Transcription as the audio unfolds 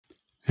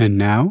And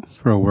now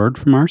for a word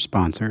from our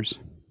sponsors.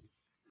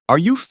 Are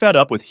you fed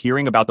up with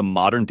hearing about the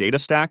modern data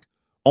stack,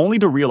 only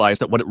to realize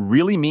that what it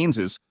really means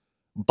is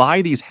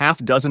buy these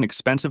half-dozen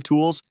expensive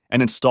tools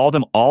and install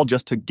them all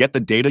just to get the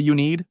data you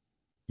need?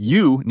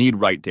 You need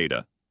right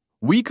data.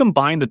 We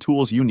combine the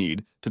tools you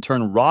need to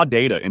turn raw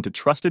data into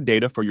trusted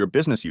data for your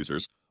business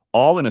users,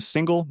 all in a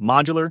single,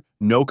 modular,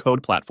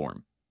 no-code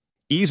platform.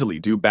 Easily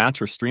do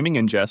batch or streaming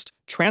ingest,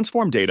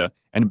 transform data,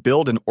 and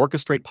build and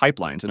orchestrate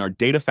pipelines in our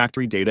Data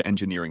Factory data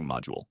engineering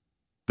module.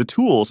 The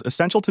tools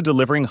essential to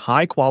delivering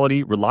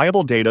high-quality,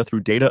 reliable data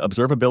through data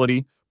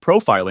observability,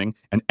 profiling,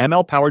 and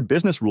ML-powered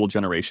business rule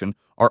generation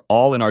are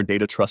all in our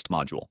Data Trust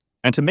module.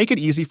 And to make it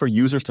easy for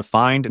users to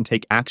find and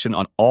take action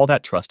on all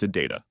that trusted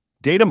data,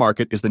 Data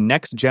Market is the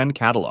next-gen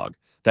catalog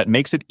that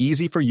makes it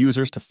easy for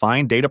users to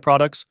find data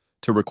products,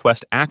 to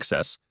request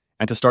access,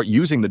 and to start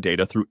using the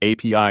data through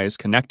APIs,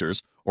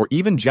 connectors, or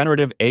even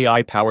generative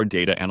AI-powered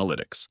data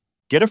analytics.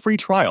 Get a free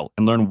trial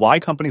and learn why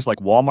companies like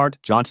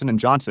Walmart, Johnson &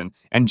 Johnson,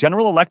 and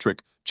General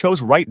Electric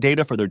chose Right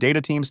Data for their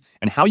data teams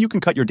and how you can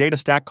cut your data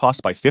stack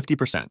costs by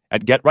 50%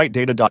 at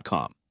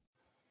getrightdata.com.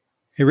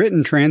 A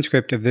written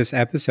transcript of this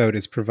episode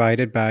is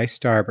provided by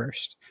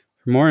Starburst.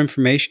 For more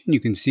information,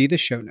 you can see the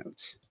show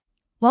notes.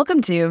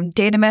 Welcome to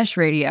Data Mesh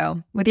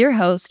Radio with your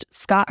host,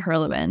 Scott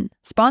Hurlman,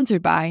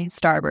 sponsored by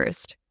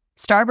Starburst.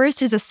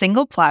 Starburst is a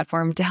single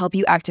platform to help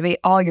you activate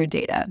all your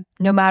data,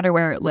 no matter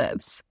where it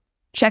lives.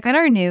 Check out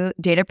our new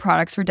Data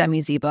Products for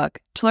Dummies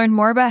ebook to learn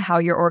more about how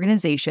your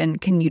organization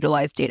can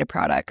utilize data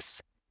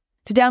products.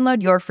 To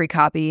download your free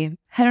copy,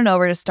 head on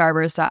over to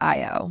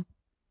starburst.io.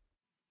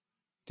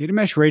 Data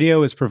Mesh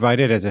Radio is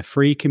provided as a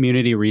free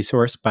community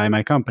resource by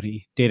my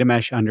company, Data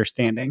Mesh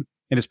Understanding.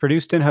 It is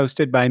produced and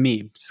hosted by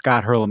me,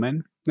 Scott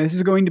Hurlman. This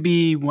is going to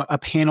be a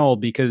panel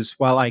because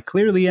while I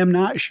clearly am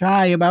not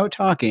shy about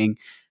talking,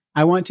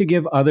 I want to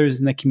give others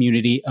in the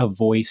community a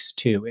voice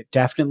too. It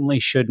definitely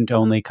shouldn't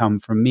only come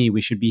from me.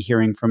 We should be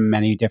hearing from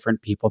many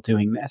different people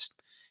doing this.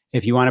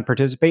 If you want to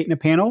participate in a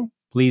panel,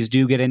 please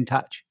do get in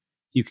touch.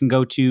 You can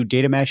go to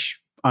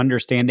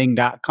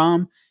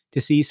datameshunderstanding.com to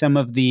see some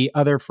of the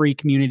other free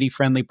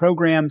community-friendly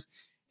programs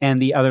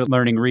and the other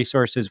learning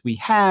resources we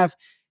have.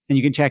 And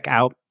you can check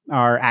out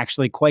our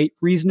actually quite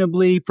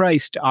reasonably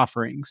priced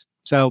offerings.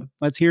 So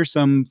let's hear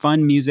some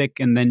fun music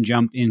and then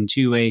jump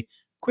into a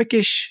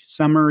quickish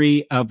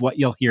summary of what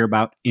you'll hear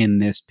about in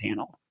this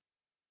panel.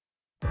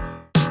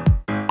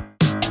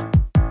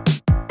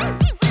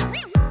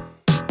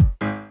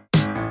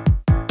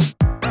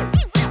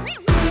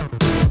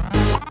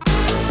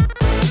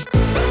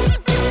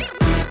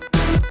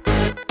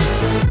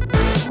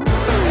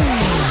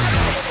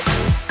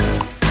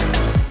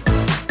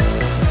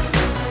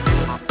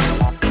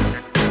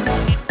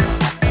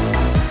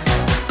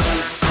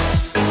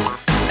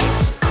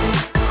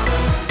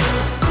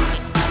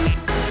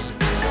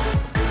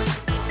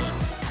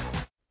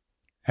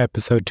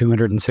 Episode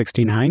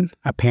 269,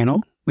 a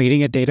panel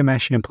leading a data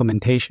mesh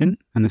implementation,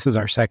 and this is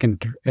our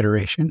second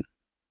iteration.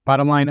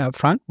 Bottom line up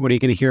front, what are you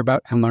going to hear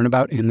about and learn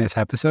about in this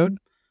episode?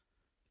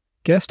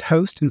 Guest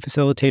host and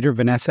facilitator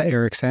Vanessa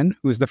Eriksson,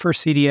 who is the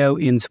first CDO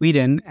in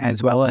Sweden,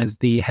 as well as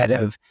the head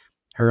of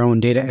her own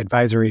data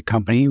advisory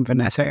company,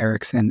 Vanessa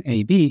Eriksson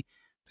AB,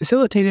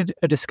 facilitated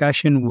a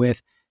discussion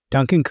with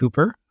Duncan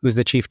Cooper, who is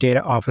the chief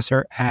data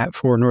officer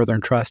for Northern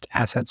Trust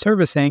Asset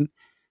Servicing,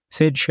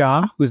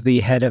 Shah, who's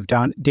the head of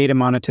data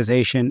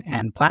monetization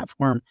and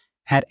platform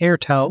at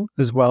Airtel,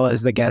 as well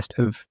as the guest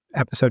of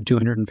episode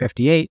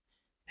 258,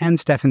 and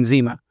Stefan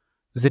Zima,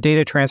 who's the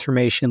data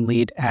transformation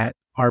lead at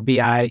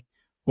RBI,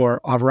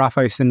 or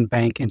Raiffeisen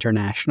Bank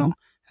International,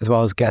 as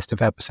well as guest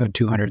of episode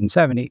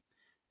 270.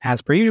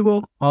 As per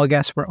usual, all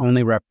guests were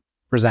only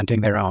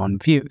representing their own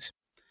views.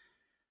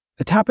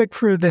 The topic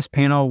for this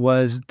panel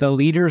was the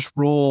leader's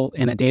role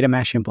in a data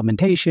mesh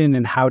implementation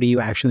and how do you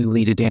actually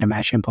lead a data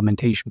mesh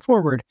implementation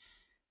forward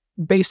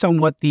based on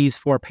what these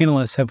four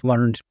panelists have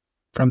learned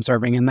from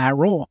serving in that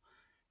role.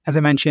 As I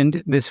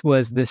mentioned, this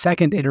was the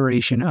second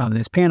iteration of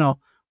this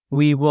panel.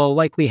 We will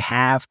likely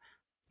have,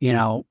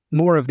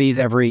 more of these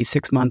every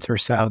 6 months or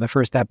so. The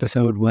first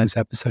episode was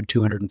episode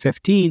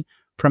 215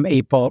 from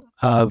April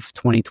of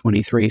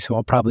 2023. So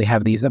I'll probably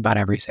have these about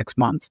every 6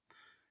 months,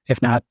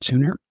 if not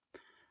sooner.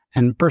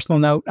 And personal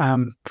note,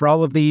 for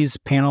all of these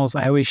panels,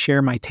 I always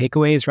share my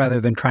takeaways rather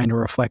than trying to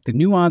reflect the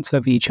nuance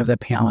of each of the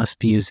panelists'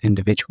 views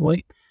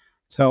individually.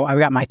 So I've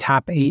got my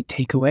top 8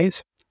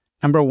 takeaways.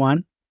 Number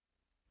 1,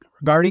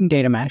 regarding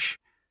data mesh,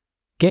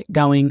 get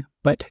going,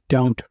 but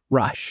don't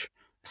rush.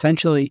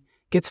 Essentially,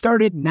 get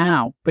started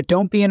now, but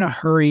don't be in a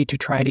hurry to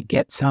try to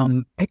get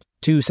some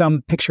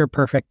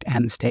picture-perfect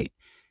end state.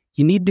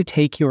 You need to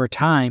take your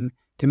time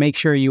to make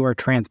sure you are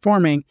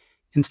transforming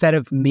instead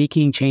of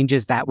making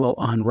changes that will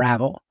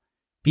unravel.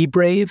 Be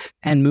brave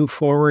and move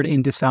forward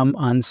into some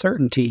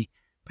uncertainty,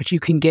 but you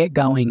can get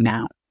going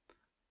now.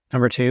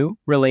 Number 2,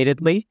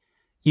 relatedly,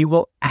 you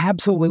will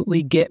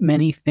absolutely get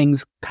many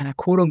things kind of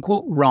quote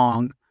unquote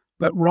wrong,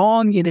 but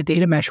wrong in a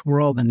data mesh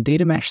world and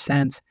data mesh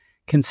sense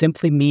can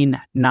simply mean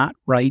not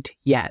right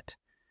yet.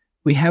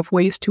 We have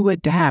ways to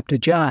adapt,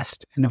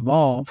 adjust, and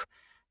evolve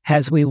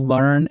as we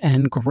learn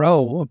and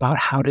grow about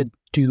how to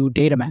do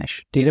data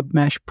mesh. Data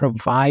mesh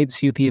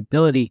provides you the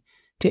ability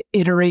to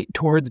iterate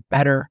towards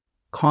better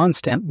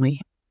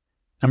constantly.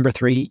 Number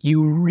 3,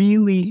 you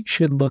really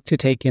should look to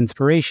take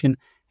inspiration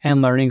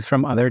and learnings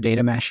from other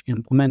data mesh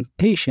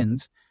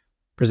implementations.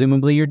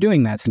 Presumably you're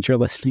doing that since you're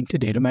listening to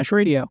Data Mesh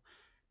Radio.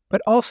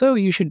 But also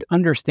you should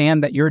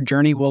understand that your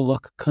journey will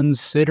look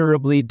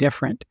considerably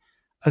different,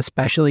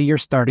 especially your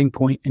starting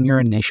point and your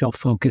initial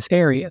focus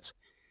areas.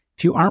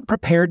 If you aren't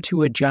prepared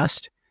to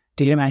adjust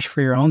data mesh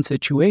for your own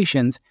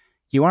situations,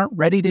 you aren't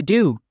ready to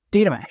do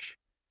data mesh.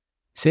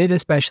 Sid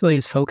especially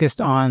is focused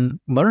on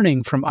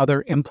learning from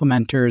other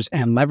implementers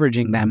and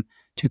leveraging them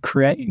to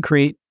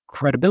create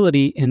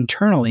credibility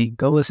internally.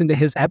 Go listen to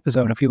his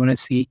episode if you want to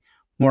see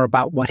more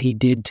about what he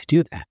did to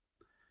do that.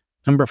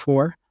 Number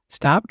 4,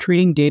 stop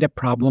treating data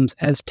problems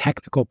as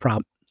technical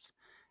problems.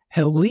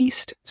 At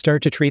least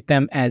start to treat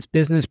them as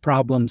business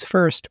problems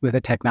first with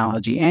a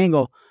technology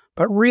angle,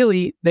 but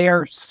really they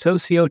are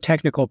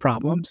socio-technical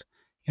problems.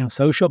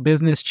 Social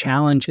business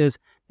challenges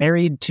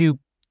married to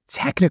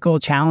technical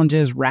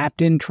challenges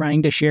wrapped in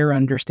trying to share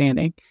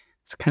understanding.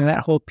 It's kind of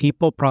that whole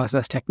people,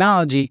 process,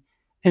 technology,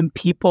 and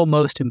people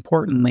most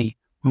importantly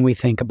when we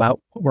think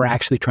about what we're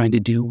actually trying to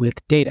do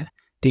with data.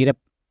 Data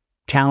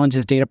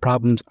challenges, data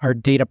problems are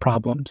data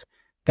problems.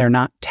 They're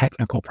not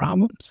technical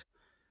problems.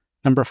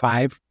 Number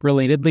 5,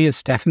 relatedly, as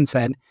Stefan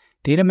said,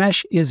 data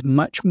mesh is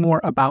much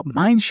more about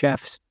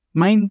mindset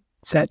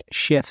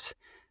shifts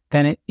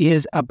than it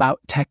is about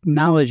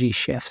technology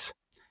shifts.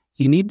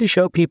 You need to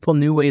show people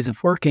new ways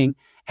of working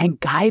and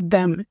guide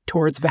them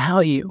towards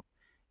value.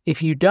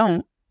 If you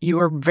don't, you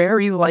are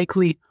very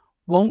likely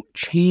won't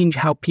change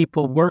how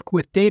people work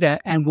with data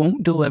and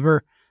won't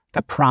deliver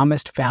the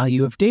promised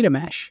value of data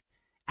mesh.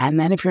 And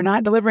then if you're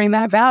not delivering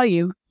that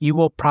value, you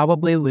will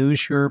probably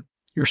lose your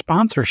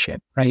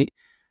sponsorship, right?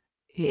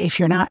 If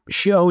you're not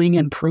showing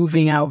and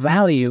proving out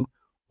value,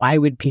 why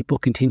would people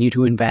continue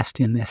to invest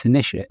in this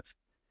initiative?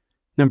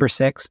 Number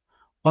 6,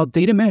 while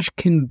data mesh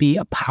can be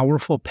a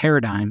powerful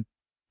paradigm,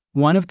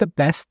 one of the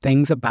best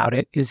things about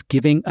it is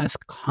giving us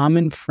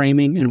common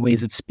framing and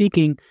ways of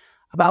speaking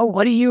about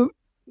what you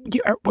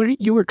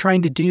were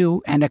trying to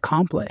do and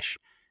accomplish.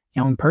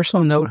 On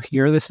personal note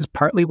here, this is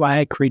partly why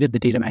I created the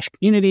Data Mesh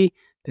community,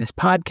 this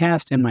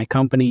podcast, and my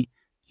company,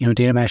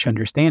 Data Mesh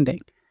Understanding,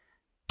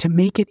 to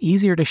make it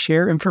easier to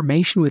share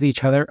information with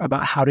each other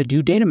about how to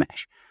do data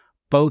mesh,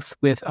 both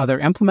with other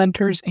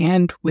implementers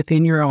and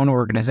within your own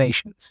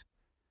organizations.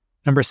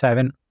 Number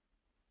 7,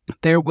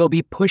 there will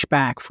be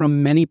pushback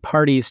from many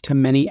parties to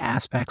many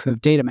aspects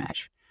of data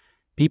mesh.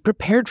 Be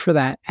prepared for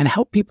that and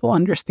help people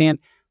understand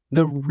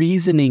the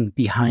reasoning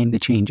behind the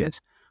changes.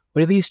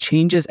 What do these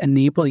changes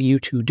enable you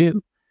to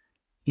do?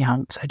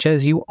 Such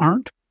as you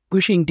aren't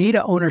pushing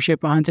data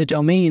ownership onto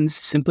domains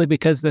simply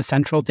because the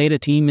central data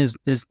team is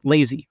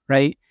lazy,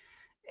 right?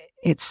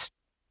 It's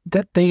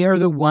that they are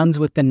the ones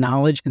with the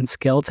knowledge and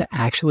skill to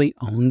actually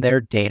own their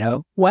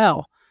data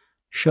well.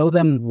 Show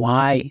them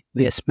why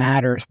this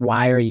matters.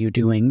 Why are you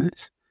doing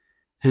this?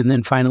 And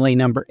then finally,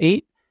 number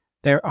 8,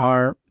 there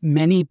are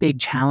many big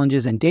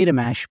challenges in data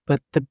mesh,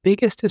 but the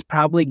biggest is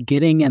probably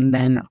getting and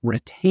then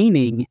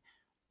retaining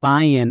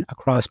buy-in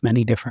across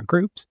many different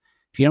groups.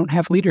 If you don't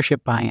have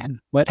leadership buy-in,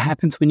 what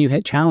happens when you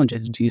hit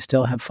challenges? Do you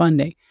still have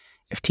funding?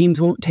 If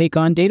teams won't take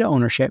on data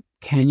ownership,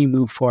 can you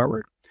move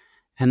forward?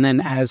 And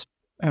then as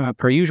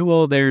per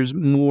usual, there's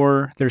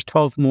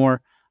 12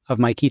 more of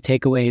my key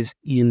takeaways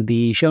in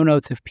the show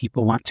notes if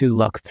people want to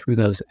look through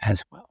those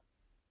as well.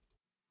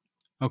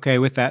 Okay,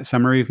 with that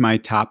summary of my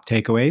top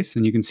takeaways,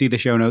 and you can see the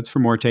show notes for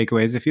more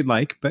takeaways if you'd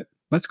like, but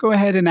let's go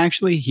ahead and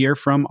actually hear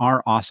from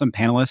our awesome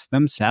panelists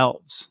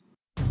themselves.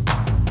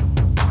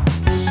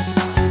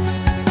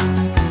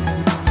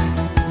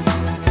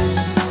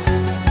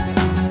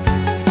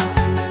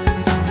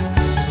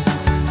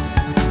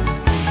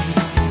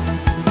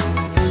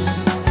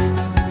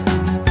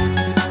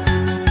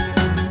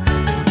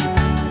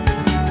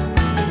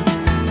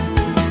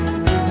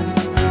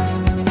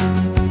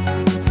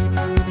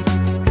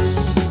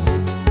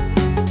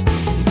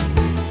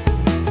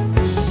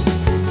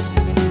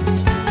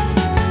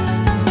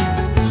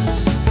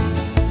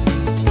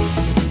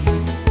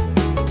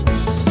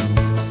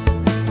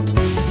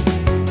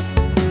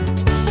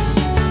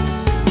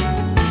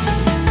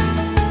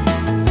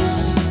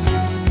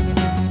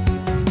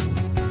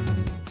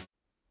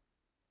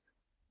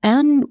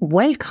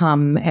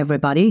 Welcome,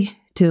 everybody,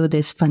 to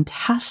this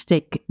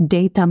fantastic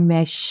data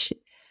mesh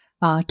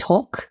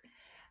talk.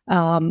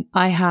 I'm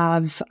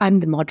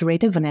the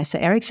moderator,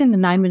 Vanessa Eriksson,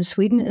 and I'm in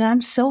Sweden, and I'm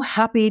so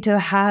happy to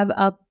have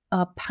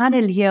a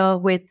panel here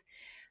with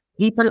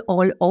people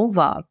all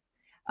over.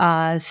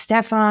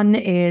 Stefan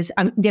is,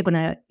 they're going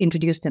to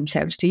introduce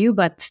themselves to you,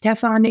 but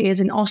Stefan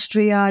is in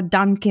Austria,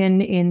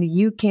 Duncan in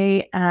the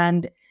UK,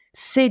 and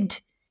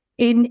Sid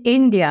in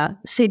India.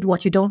 Sid,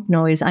 what you don't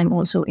know is I'm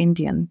also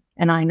Indian.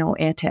 And I know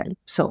Airtel.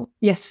 So,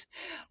 yes.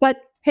 But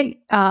hey,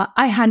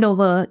 I hand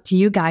over to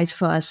you guys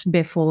first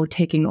before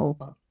taking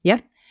over.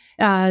 Yeah?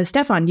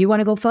 Stefan, you want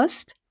to go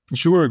first?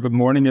 Sure. Good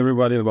morning,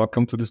 everybody.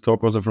 Welcome to this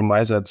talk also from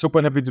my side. Super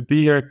happy to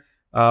be here.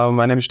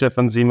 My name is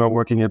Stefan Zima,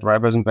 working at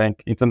Raiffeisen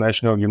Bank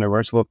International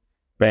Universal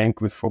Bank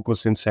with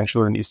focus in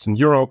Central and Eastern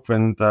Europe.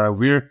 And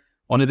we're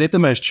on a data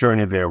mesh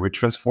journey there. We're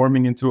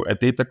transforming into a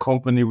data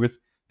company with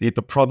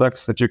data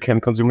products that you can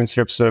consume in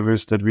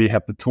self-service, that we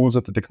have the tools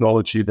and the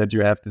technology, that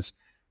you have this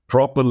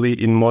properly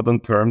in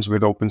modern terms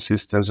with open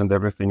systems and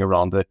everything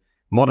around the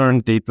modern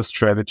data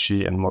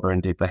strategy and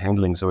modern data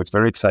handling. So it's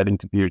very exciting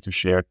to be here to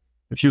share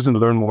the views and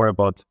learn more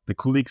about the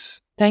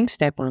colleagues. Thanks,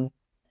 Stefan.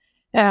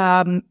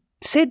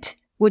 Sid,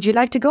 would you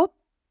like to go?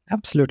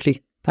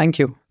 Absolutely. Thank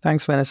you.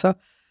 Thanks, Vanessa.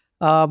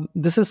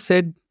 This is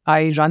Sid.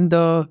 I run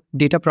the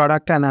data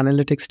product and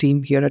analytics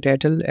team here at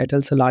Airtel.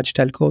 Airtel's a large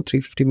telco,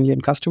 350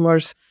 million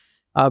customers,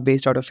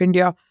 based out of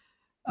India.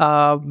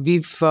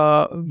 We've,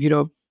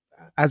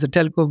 as a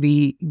telco,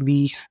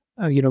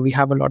 we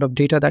have a lot of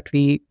data that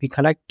we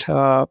collect,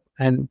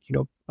 and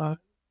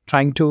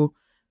trying to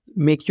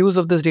make use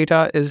of this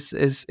data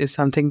is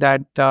something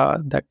that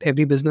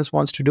every business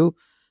wants to do.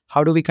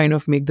 How do we kind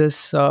of make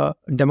this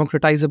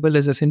democratizable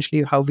is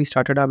essentially how we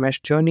started our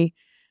mesh journey.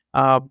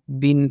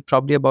 Been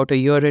probably about a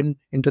year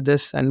into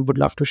this, and would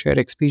love to share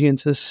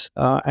experiences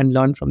and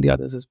learn from the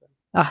others as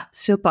well.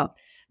 Super.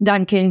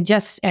 Duncan,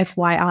 just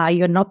FYI,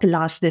 you're not the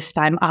last this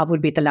time. I will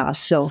be the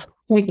last. So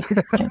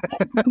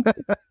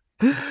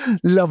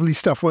lovely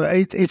stuff. Well,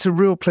 it's a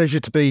real pleasure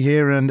to be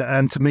here and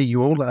to meet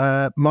you all.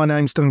 My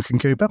name's Duncan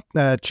Cooper,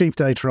 Chief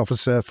Data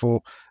Officer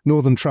for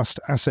Northern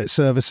Trust Asset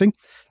Servicing,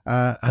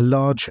 a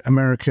large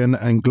American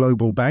and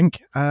global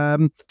bank.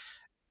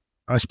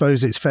 I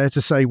suppose it's fair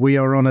to say we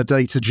are on a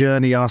data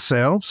journey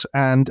ourselves,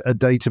 and a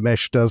data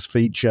mesh does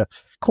feature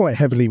quite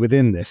heavily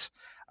within this.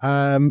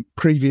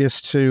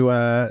 Previous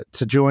to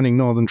joining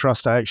Northern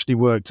Trust, I actually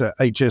worked at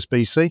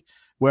HSBC,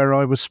 where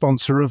I was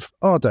sponsor of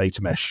our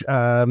data mesh.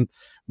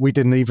 We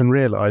didn't even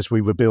realize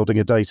we were building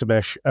a data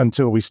mesh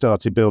until we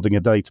started building a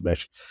data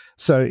mesh.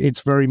 So it's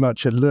very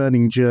much a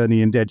learning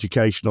journey and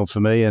educational for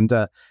me. And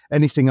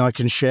anything I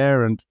can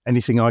share and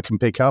anything I can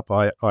pick up,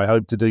 I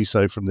hope to do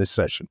so from this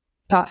session.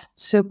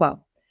 Super.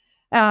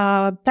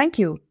 Thank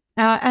you.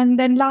 And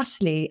then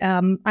lastly,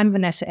 I'm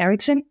Vanessa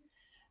Eriksson.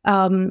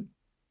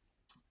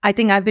 I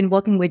think I've been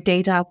working with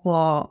data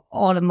for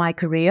all of my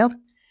career.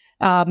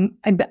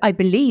 I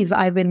believe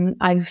I've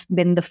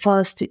been the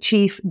first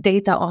chief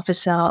data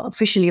officer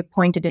officially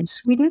appointed in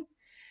Sweden.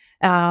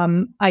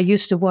 I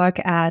used to work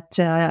at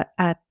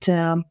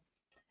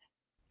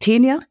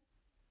Telia,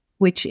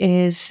 which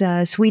is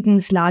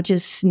Sweden's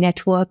largest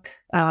network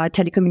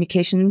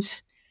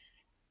telecommunications.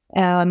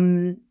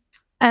 And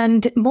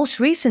most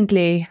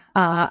recently,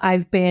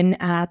 I've been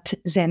at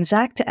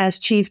Zenseact as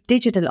chief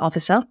digital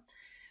officer,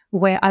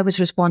 where I was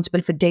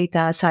responsible for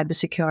data,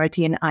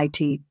 cybersecurity, and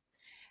IT.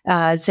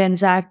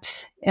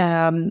 Zenseact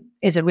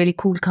is a really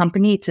cool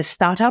company. It's a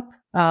startup,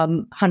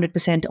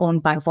 100%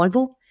 owned by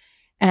Volvo.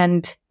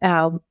 And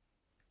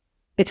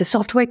it's a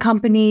software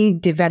company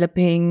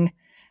developing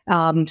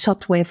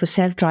software for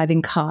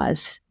self-driving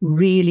cars.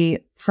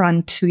 Really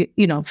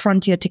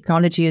frontier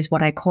technology is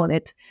what I call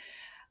it.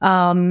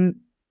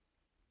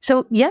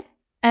 So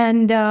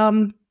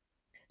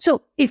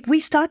if we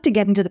start to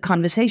get into the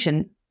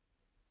conversation,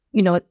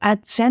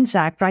 at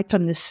Zenseact, right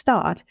from the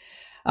start,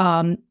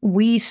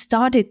 we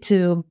started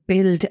to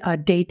build a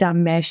data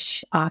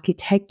mesh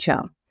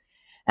architecture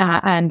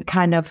and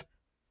kind of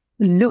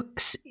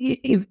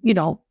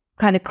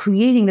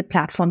creating the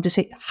platform to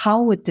say,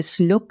 how would this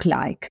look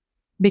like?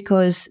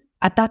 Because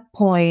at that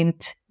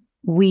point,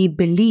 we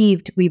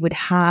believed we would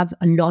have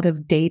a lot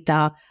of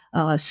data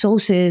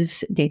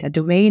sources, data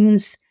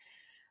domains.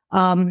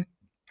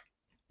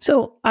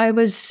 So I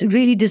was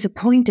really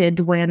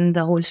disappointed when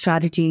the whole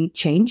strategy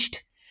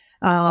changed.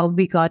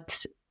 We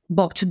got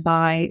bought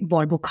by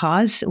Volvo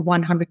Cars,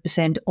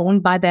 100%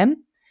 owned by them.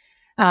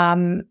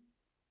 And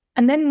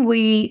then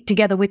we,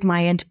 together with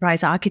my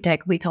enterprise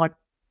architect, we thought,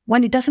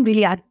 well, it doesn't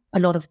really add a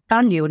lot of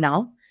value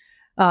now.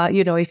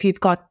 If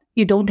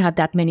you don't have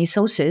that many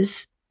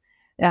sources,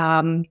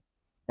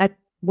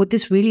 would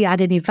this really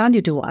add any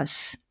value to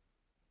us?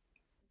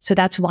 So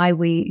that's why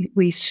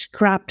we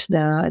scrapped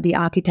the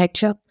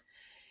architecture.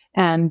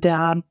 And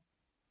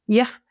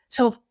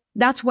so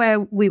that's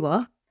where we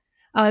were.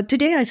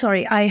 Today,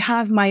 I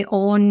have my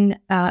own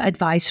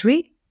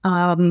advisory,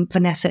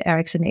 Vanessa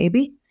Eriksson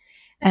AB,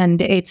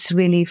 and it's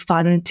really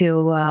fun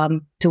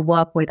to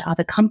work with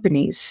other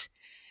companies.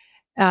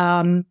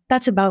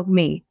 That's about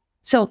me.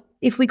 So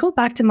if we go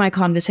back to my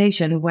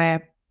conversation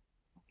where,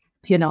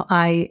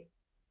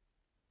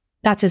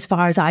 that's as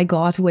far as I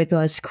got with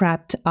a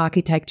scrapped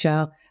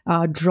architecture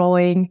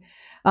drawing.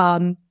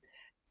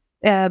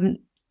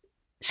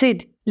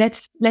 Sid,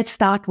 let's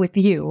start with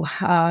you.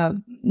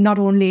 Not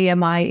only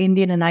am I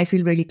Indian and I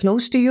feel really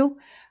close to you,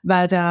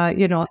 but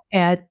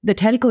the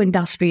telco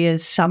industry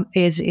is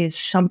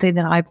something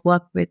that I've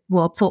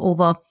worked for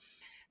over,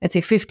 let's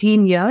say,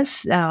 15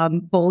 years,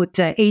 both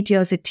 8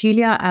 years at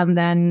Telia and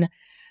then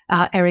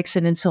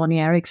Eriksson and Sony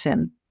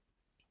Eriksson.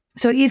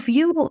 So if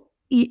you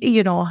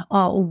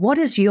what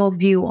is your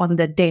view on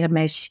the data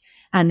mesh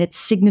and its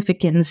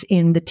significance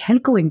in the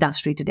telco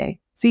industry today?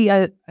 See,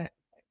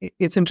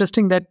 it's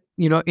interesting that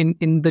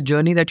in the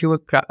journey that you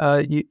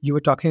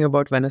were talking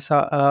about,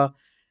 Vanessa.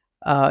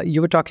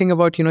 You were talking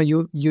about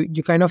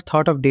you kind of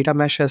thought of data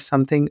mesh as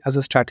something, as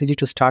a strategy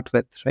to start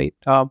with, right?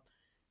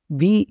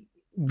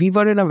 We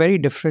were in a very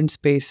different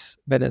space,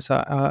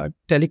 Vanessa.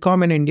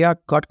 Telecom in India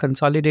got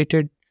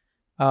consolidated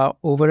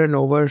over and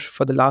over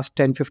for the last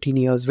 10-15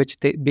 years, which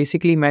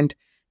basically meant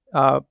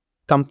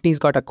companies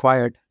got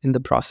acquired in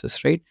the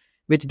process, right?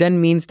 Which then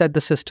means that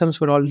the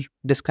systems were all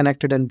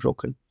disconnected and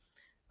broken.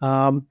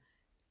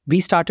 We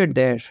started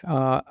there,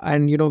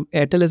 and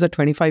Airtel is a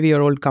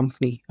 25-year-old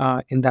company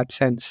in that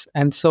sense.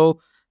 And so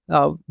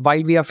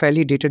while we are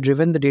fairly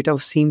data-driven, the data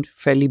seemed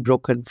fairly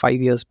broken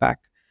 5 years back.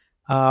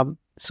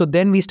 So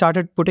then we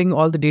started putting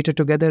all the data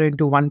together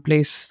into one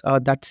place.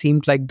 That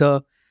seemed like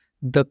the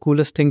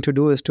coolest thing to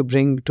do, is to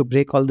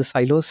break all the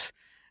silos.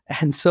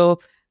 And so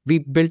we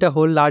built a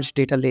whole large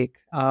data lake,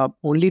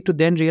 only to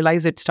then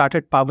realize it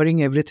started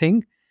powering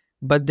everything,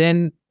 but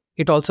then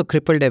it also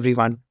crippled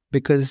everyone,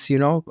 because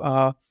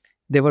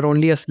there were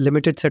only a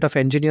limited set of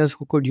engineers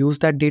who could use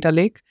that data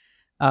lake.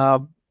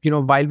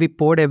 While we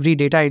poured every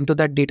data into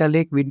that data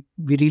lake, we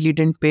really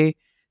didn't pay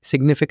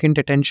significant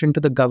attention to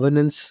the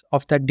governance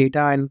of that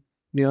data and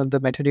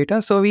the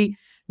metadata. So we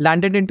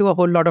landed into a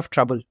whole lot of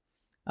trouble.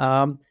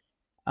 And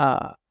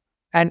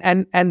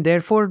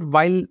therefore,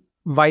 while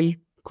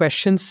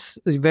questions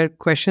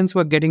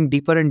were getting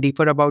deeper and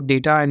deeper about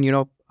data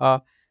and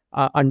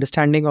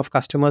understanding of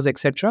customers,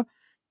 etc.,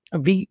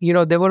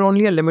 there were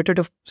only a limited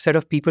set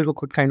of people who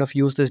could kind of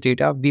use this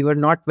data. We were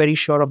not very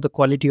sure of the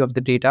quality of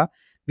the data.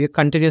 We are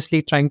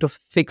continuously trying to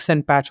fix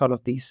and patch all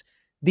of these.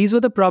 These were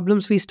the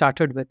problems we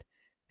started with,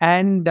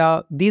 and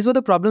these were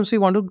the problems we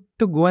wanted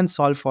to go and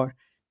solve for.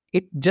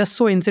 It just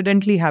so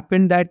incidentally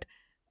happened that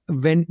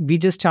when we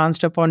just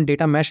chanced upon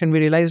data mesh and we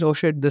realized, oh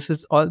shit,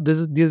 these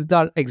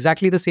are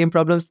exactly the same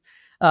problems,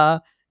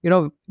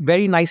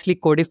 very nicely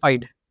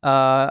codified.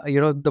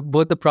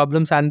 Both the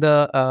problems and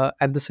the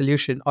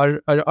solution, or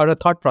a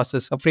thought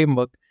process, a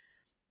framework.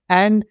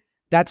 And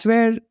that's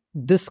where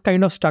this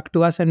kind of stuck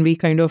to us, and we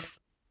kind of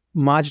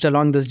marched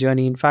along this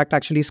journey. In fact,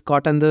 actually,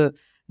 Scott and the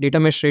Data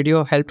Mesh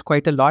Radio helped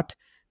quite a lot,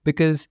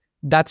 because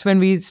that's when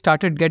we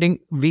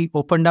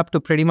opened up to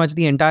pretty much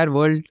the entire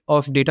world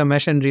of data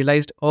mesh and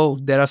realized, oh,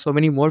 there are so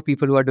many more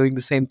people who are doing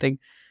the same thing.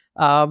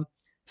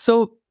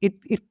 So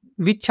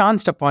we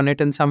chanced upon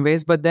it in some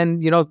ways, but then,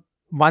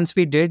 once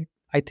we did,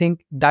 I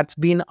think that's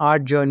been our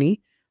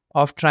journey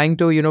of trying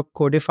to,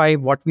 codify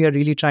what we are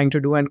really trying to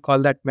do and call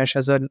that mesh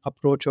as an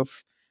approach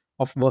of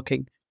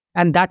working.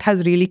 And that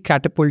has really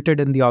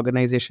catapulted in the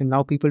organization.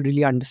 Now people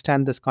really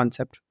understand this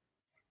concept.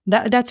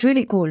 That's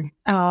really cool.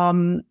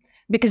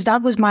 Because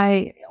that was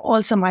my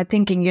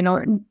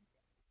thinking,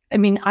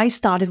 I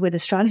started with a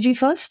strategy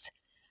first,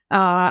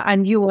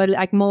 and you were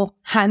like more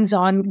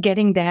hands-on,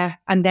 getting there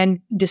and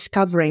then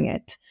discovering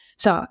it.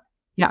 So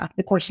yeah,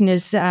 the question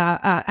is,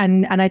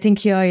 and I think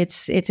here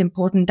it's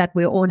important that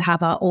we all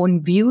have our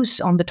own views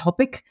on the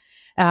topic,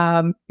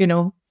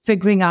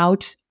 figuring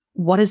out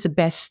what is the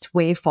best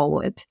way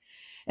forward.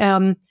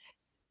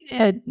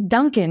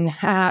 Duncan,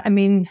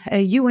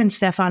 you and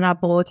Stefan are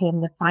both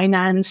in the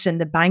finance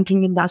and the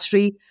banking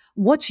industry.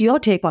 What's your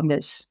take on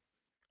this?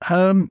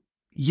 I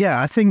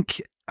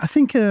think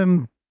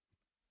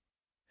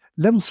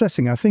level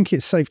setting, I think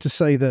it's safe to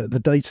say that the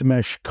data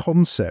mesh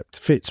concept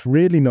fits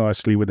really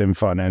nicely within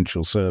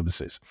financial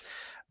services,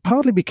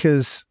 partly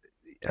because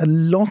a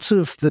lot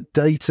of the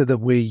data that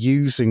we're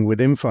using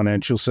within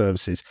financial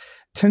services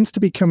tends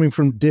to be coming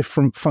from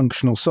different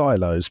functional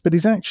silos, but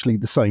is actually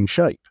the same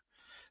shape.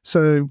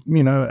 So,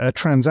 a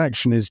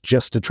transaction is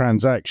just a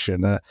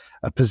transaction, a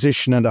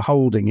position and a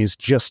holding is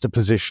just a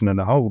position and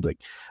a holding,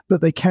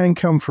 but they can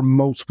come from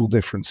multiple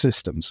different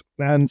systems.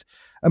 And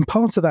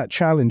part of that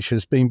challenge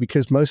has been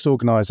because most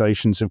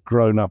organizations have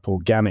grown up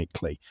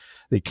organically.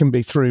 It can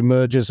be through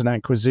mergers and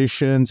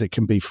acquisitions. It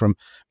can be from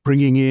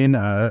bringing in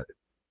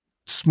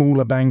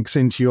smaller banks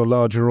into your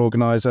larger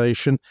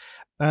organization.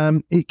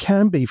 It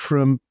can be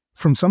from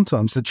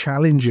sometimes the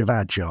challenge of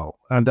Agile.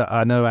 And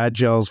I know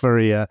Agile's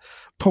very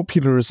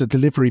popular as a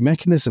delivery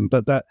mechanism,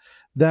 but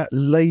that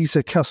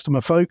laser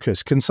customer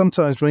focus can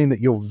sometimes mean that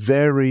you're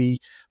very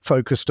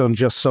focused on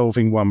just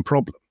solving one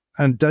problem.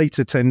 And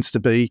data tends to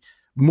be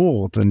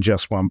more than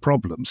just one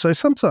problem. So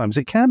sometimes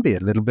it can be a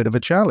little bit of a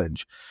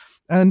challenge.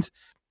 And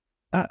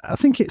I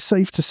think it's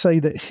safe to say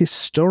that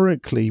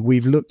historically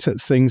we've looked at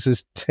things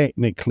as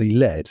technically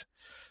led.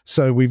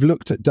 So we've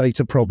looked at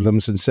data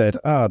problems and said,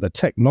 the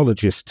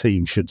technologist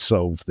team should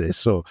solve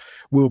this, or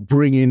we'll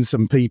bring in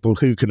some people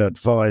who can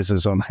advise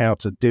us on how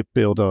to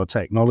build our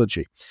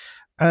technology.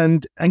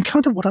 And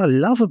kind of what I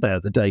love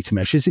about the data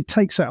mesh is it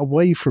takes that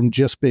away from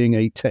just being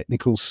a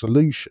technical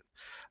solution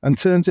and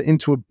turns it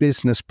into a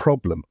business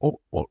problem,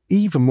 or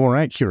even more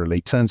accurately,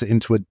 turns it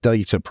into a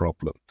data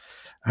problem.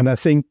 And I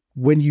think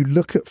when you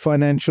look at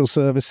financial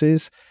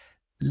services,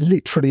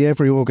 literally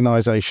every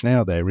organization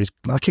out there is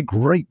like a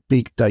great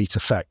big data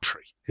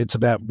factory. It's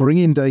about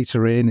bringing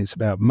data in, it's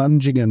about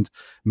munging and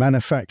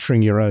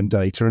manufacturing your own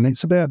data, and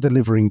it's about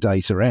delivering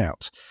data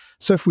out.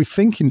 So if we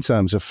think in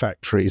terms of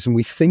factories and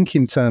we think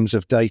in terms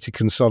of data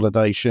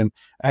consolidation,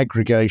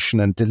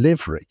 aggregation and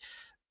delivery,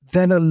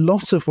 then a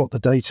lot of what the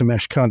data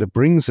mesh kind of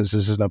brings us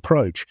as an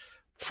approach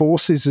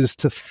forces us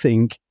to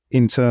think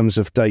in terms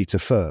of data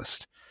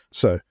first.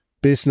 So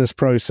business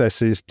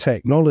processes,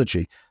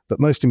 technology, but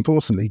most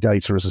importantly,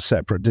 data as a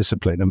separate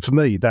discipline. And for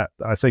me,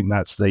 I think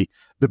that's the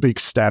big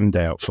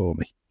standout for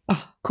me.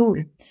 Oh,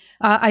 cool.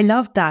 I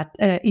love that,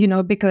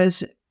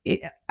 because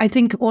I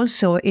think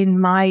also in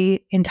my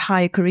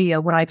entire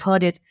career, when I've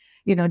heard it,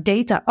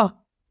 data,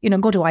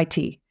 go to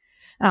IT.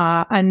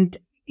 And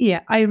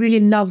yeah, I really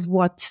love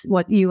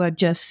what you have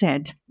just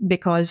said,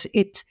 because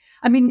it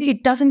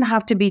doesn't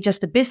have to be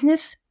just a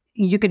business.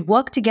 You can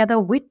work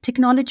together with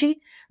technology,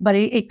 but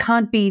it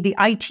can't be the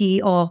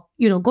IT or,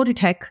 go to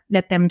tech,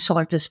 let them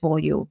solve this for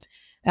you.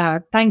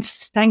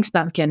 Thanks,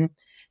 Duncan.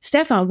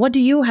 Stefan, what do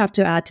you have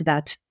to add to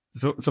that?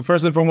 So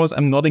first and foremost,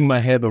 I'm nodding my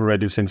head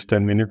already since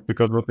 10 minutes,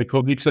 because what the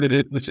colleagues said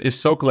is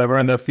so clever,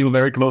 and I feel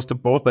very close to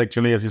both,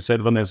 actually, as you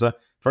said, Vanessa.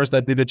 First, I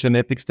did a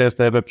genetics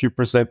test. I have a few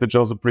percentage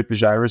also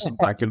British Irish, so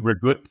Duncan, we're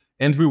good.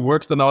 And we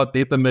worked on our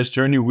data mesh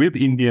journey with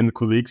Indian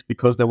colleagues,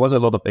 because there was a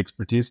lot of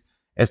expertise,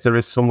 as there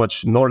is so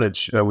much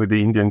knowledge with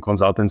the Indian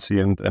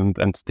consultancy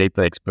and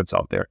data experts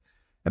out there.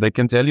 And I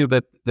can tell you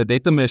that the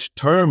data mesh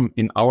term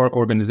in our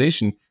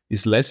organization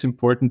is less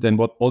important than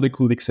what all the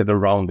colleagues said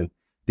around it.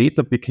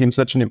 Data became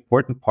such an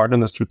important part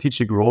on a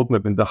strategic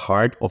roadmap in the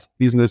heart of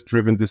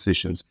business-driven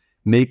decisions,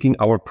 making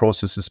our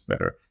processes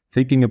better,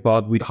 thinking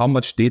about how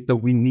much data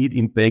we need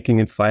in banking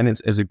and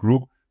finance as a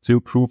group to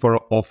improve our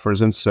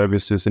offers and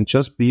services and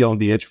just be on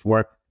the edge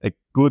for a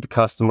good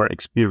customer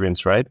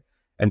experience, right?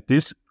 And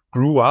this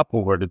grew up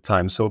over the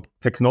time. So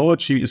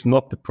technology is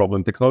not the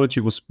problem. Technology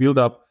was built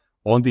up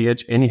on the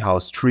edge anyhow.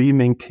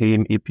 Streaming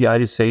came,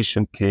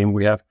 APIization came.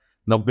 We have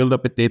now build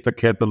up a data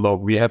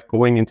catalog. We have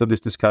going into this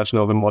discussion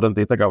of a modern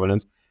data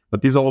governance.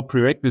 But these are all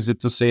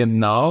prerequisites to say, and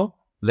now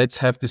let's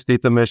have this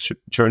data mesh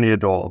journey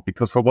at all.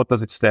 Because for what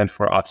does it stand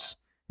for us?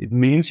 It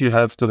means you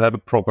have to have a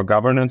proper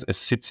governance, as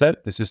Sid said.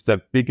 This is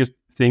the biggest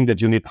thing,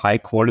 that you need high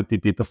quality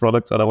data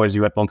products. Otherwise,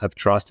 you don't have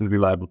trust in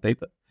reliable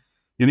data.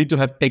 You need to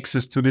have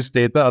access to this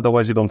data.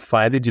 Otherwise, you don't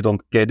find it. You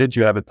don't get it.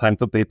 You have a time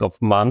to date of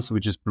months,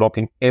 which is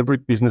blocking every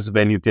business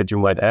value that you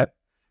might have.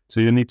 So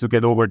you need to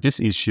get over this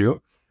issue.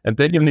 And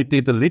then you need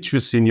data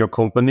literacy in your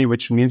company,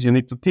 which means you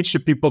need to teach the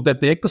people that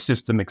the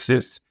ecosystem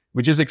exists,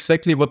 which is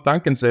exactly what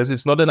Duncan says.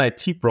 It's not an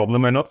IT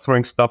problem. I'm not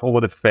throwing stuff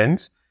over the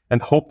fence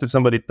and hope that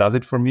somebody does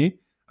it for me.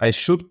 I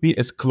should be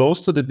as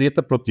close to the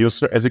data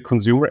producer as a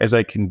consumer as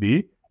I can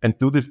be and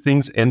do the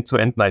things end to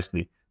end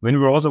nicely. When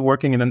we're also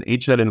working in an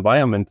agile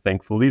environment,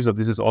 thankfully, so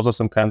this is also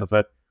some kind of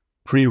a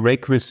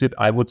prerequisite,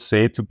 I would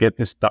say, to get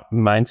this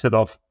mindset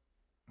of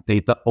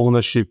data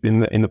ownership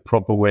in a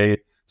proper way,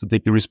 to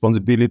take the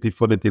responsibility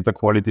for the data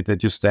quality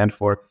that you stand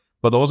for,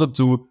 but also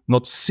to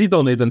not sit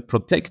on it and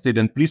protect it.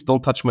 And please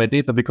don't touch my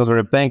data because we're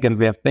a bank and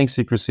we have bank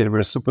secrecy and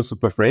we're super,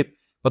 super afraid,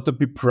 but to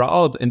be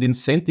proud and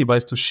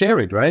incentivized to share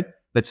it, right?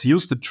 Let's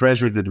use the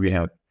treasure that we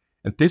have.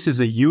 And this is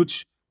a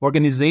huge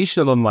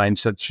organizational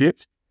mindset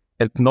shift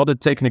and not a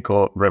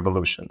technical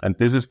revolution. And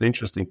this is the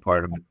interesting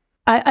part of it.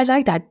 I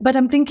like that. But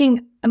I'm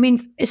thinking,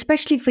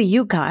 especially for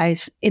you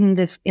guys in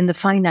the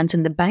finance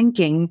and the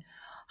banking,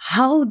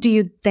 how do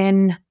you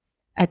then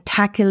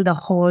tackle the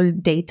whole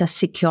data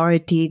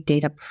security,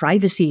 data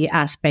privacy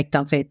aspect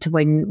of it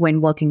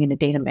when working in a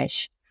data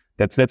mesh?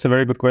 That's a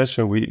very good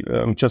question.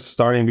 I'm just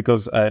starting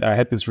because I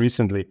had this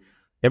recently.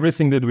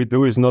 Everything that we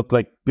do is not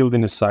like built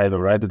in a silo,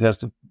 right? It has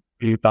to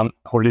be done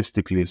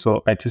holistically.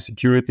 So IT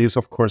security is,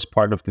 of course,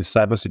 part of this.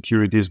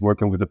 Cybersecurity is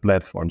working with the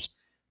platforms.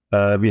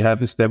 We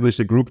have established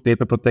a group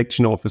data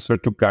protection officer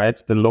to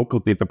guide the local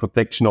data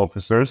protection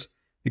officers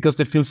because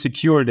they feel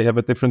secure. They have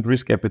a different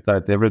risk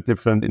appetite. They have a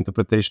different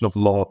interpretation of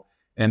law.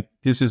 And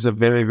this is a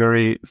very,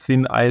 very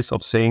thin ice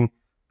of saying,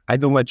 I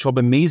do my job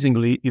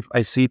amazingly if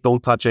I say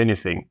don't touch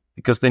anything,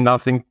 because then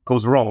nothing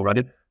goes wrong,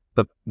 right?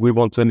 But we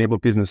want to enable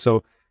business.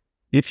 So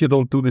if you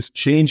don't do this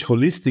change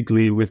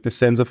holistically with the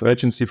sense of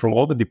urgency from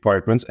all the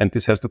departments, and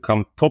this has to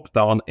come top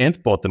down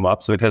and bottom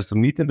up, so it has to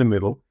meet in the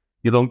middle,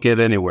 you don't get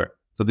anywhere.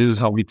 So this is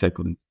how we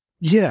tackle it.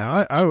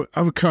 Yeah,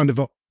 I would kind of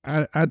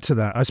add to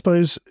that. I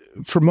suppose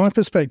from my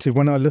perspective,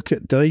 when I look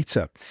at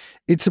data,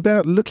 it's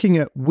about looking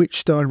at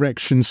which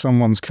direction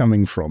someone's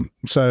coming from.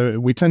 So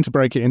we tend to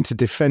break it into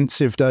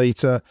defensive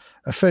data,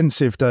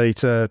 offensive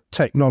data,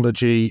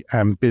 technology,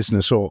 and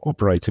business or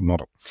operating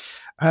model.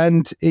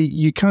 And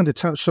you kind of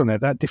touched on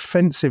it, that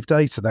defensive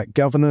data, that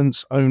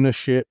governance,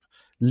 ownership,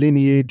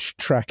 lineage,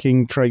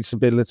 tracking,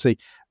 traceability,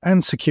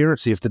 and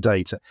security of the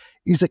data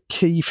is a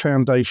key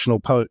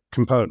foundational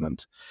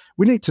component.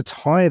 We need to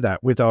tie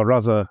that with our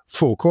other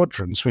four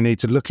quadrants. We need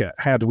to look at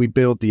how do we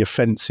build the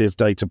offensive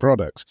data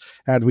products?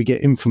 How do we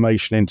get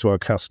information into our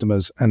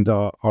customers and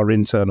our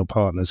internal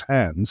partners'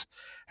 hands?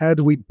 How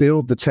do we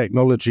build the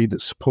technology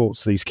that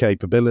supports these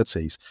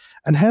capabilities?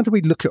 And how do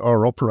we look at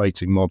our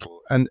operating model?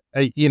 And,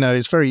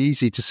 it's very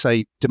easy to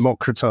say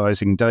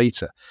democratizing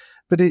data,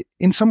 but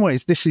in some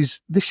ways, this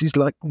is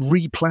like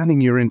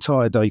replanning your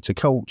entire data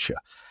culture.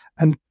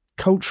 And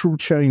cultural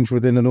change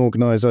within an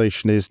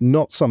organization is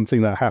not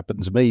something that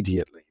happens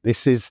immediately.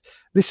 This is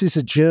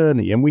a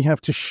journey, and we have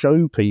to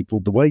show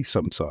people the way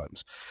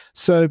sometimes.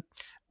 So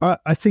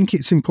I think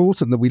it's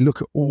important that we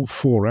look at all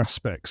four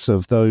aspects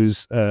of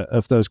those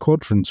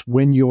quadrants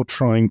when you're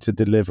trying to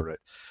deliver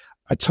it.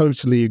 I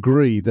totally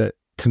agree that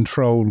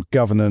control,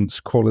 governance,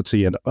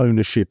 quality, and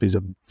ownership is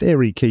a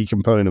very key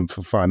component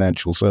for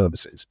financial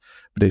services,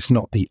 but it's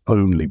not the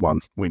only one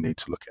we need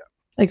to look at.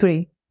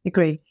 Agree.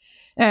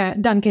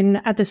 Duncan,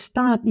 at the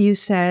start, you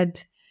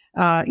said,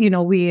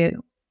 we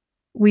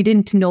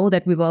didn't know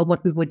that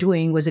what we were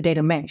doing was a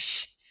data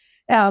mesh.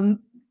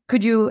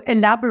 Could you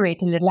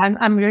elaborate a little?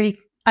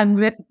 I'm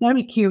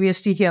very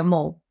curious to hear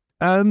more.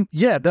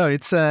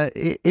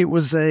 It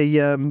was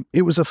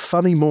a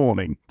funny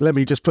morning. Let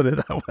me just put it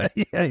that way.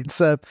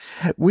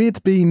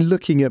 We'd been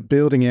looking at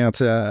building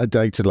out a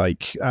data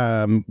lake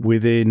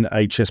within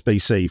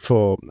HSBC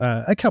for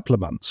a couple of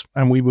months,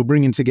 and we were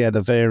bringing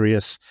together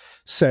various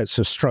sets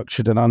of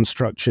structured and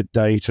unstructured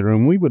data,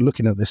 and we were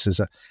looking at this as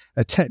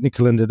a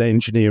technical and an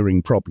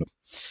engineering problem.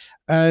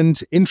 And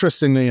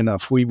interestingly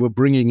enough, we were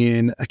bringing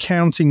in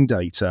accounting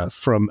data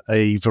from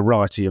a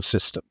variety of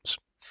systems.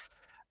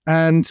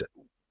 And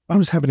I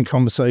was having a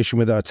conversation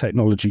with our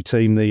technology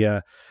team,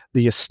 the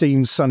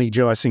esteemed Sunny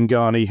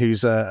Jaisinghani,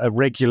 who's a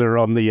regular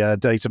on the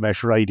Data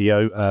Mesh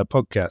Radio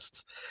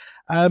podcasts.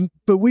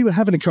 But we were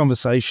having a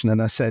conversation,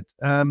 and I said,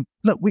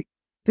 look,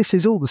 this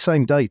is all the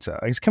same data.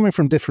 It's coming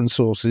from different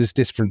sources,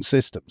 different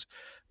systems.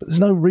 But there's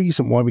no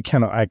reason why we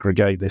cannot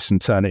aggregate this and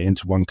turn it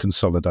into one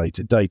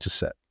consolidated data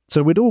set.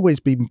 So we'd always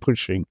been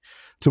pushing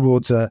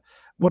towards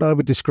what I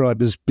would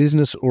describe as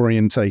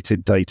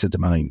business-orientated data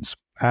domains.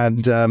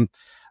 And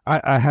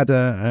I had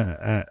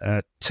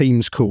a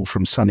Teams call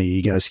from Sunny.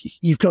 He goes,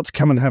 "You've got to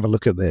come and have a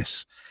look at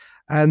this."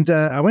 And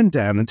I went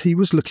down, and he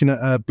was looking at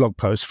a blog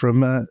post from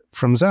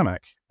Zamac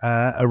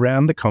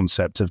around the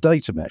concept of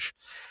data mesh.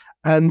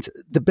 And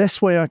the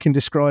best way I can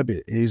describe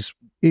it is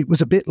it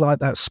was a bit like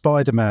that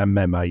Spider-Man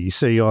memo you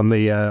see on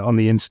the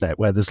internet,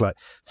 where there's like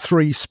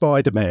three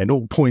Spider-Men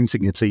all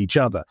pointing at each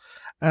other.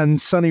 And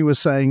Sunny was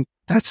saying,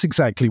 that's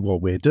exactly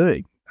what we're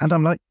doing. And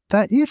I'm like,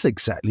 that is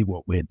exactly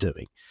what we're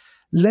doing.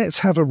 Let's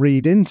have a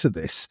read into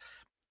this.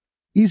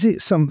 Is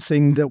it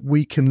something that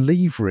we can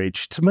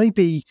leverage to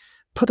maybe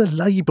put a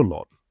label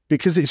on?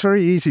 Because it's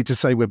very easy to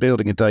say we're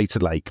building a data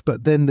lake,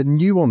 but then the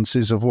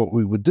nuances of what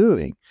we were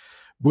doing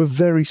were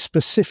very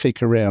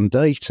specific around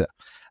data.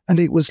 And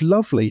it was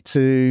lovely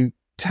to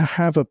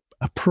have a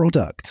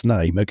product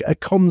name, a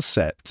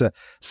concept,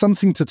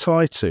 something to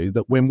tie to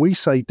that when we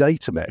say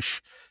data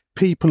mesh,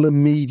 people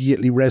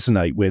immediately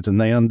resonate with and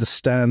they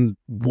understand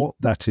what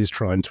that is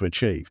trying to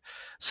achieve.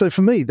 So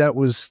for me, that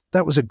was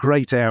a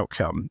great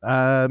outcome.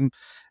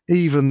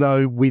 Even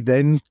though we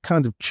then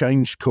kind of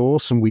changed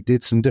course and we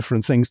did some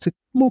different things to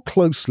more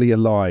closely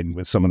align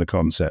with some of the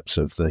concepts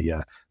of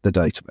the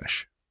data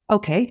mesh.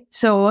 Okay,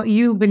 so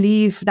you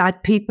believe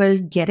that people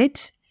get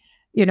it?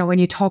 When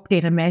you talk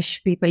data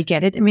mesh, people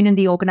get it. I mean, in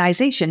the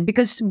organization,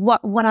 because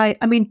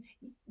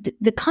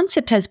the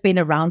concept has been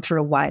around for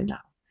a while now.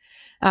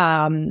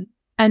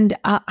 And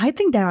I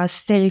think there are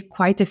still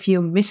quite a few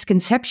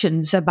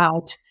misconceptions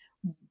about,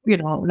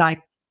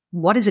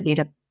 what is a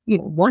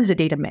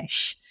data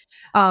mesh?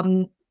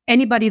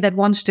 Anybody that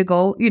wants to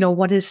go,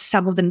 what is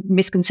some of the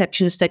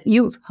misconceptions that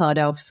you've heard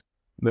of?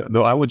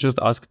 No, I would just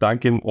ask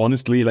Duncan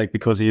honestly,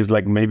 because he is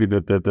maybe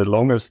the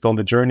longest on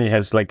the journey.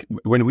 Has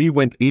when we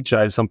went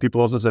agile, some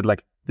people also said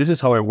this is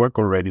how I work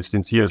already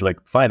since years.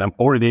 Fine, I'm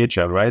already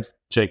agile, right?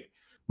 Check.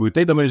 With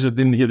data mesh, I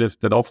didn't hear this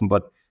that often,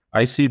 but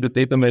I see the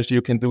data mesh.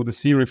 You can do the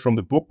theory from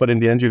the book, but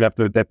in the end, you have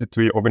to adapt it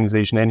to your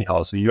organization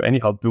anyhow. So you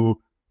anyhow do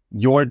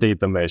your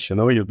data mesh.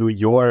 You do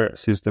your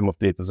system of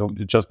data. So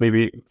just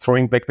maybe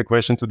throwing back the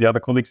question to the other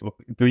colleagues,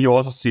 do you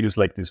also see this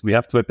like this? We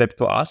have to adapt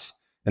to us.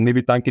 And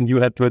maybe, Duncan, you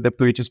had to adapt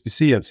to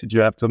HSBC, and so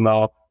you have to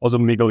now also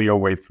mingle your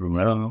way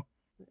through. I don't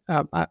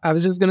know. I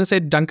was just going to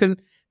say, Duncan,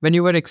 when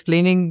you were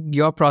explaining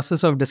your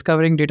process of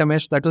discovering data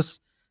mesh, that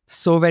was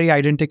so very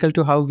identical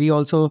to how we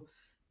also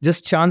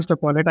just chanced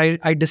upon it.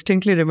 I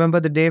distinctly remember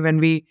the day when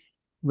we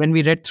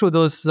read through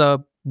those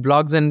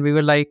blogs and we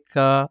were like,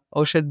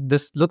 oh shit,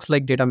 this looks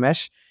like data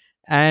mesh.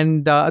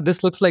 And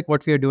this looks like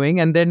what we are doing.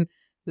 And then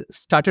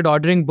started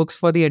ordering books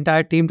for the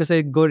entire team to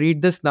say, go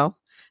read this now.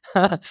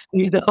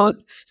 Read the whole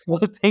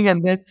thing,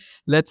 and then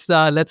let's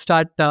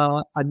start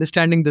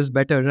understanding this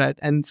better, right?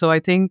 And so I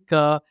think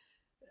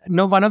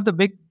one of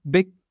the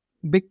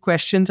big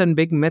questions and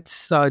big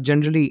myths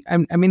generally.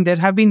 I mean, there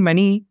have been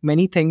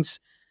many things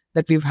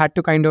that we've had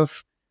to kind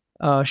of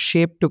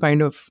shape to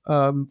kind of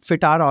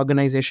fit our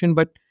organization,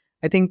 but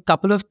I think a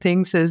couple of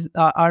things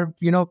are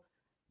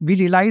we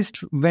realized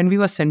when we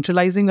were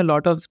centralizing a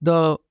lot of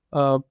the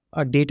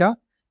data,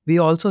 we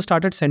also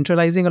started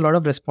centralizing a lot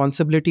of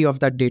responsibility of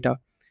that data.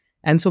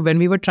 And so when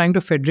we were trying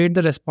to federate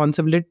the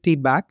responsibility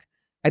back,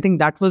 I think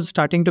that was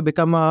starting to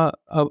become a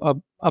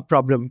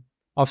problem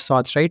of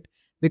sorts, right?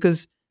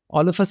 Because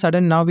all of a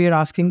sudden now we are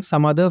asking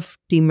some other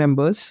team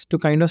members to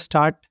kind of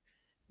start,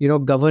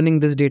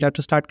 governing this data,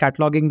 to start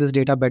cataloging this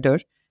data better,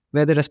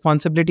 where the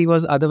responsibility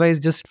was otherwise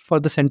just for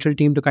the central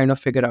team to kind of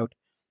figure out,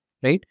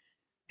 right?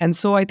 And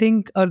so I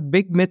think a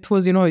big myth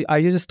was, are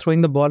you just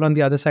throwing the ball on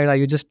the other side? Are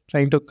you just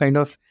trying to kind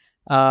of,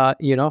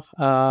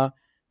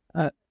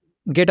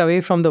 get away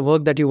from the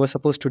work that you were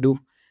supposed to do?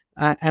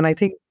 And I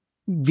think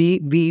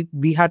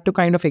we had to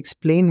kind of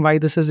explain why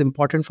this is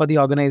important for the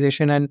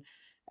organization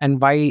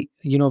and why,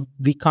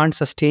 we can't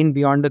sustain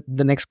beyond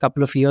the next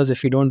couple of years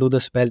if we don't do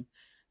this well.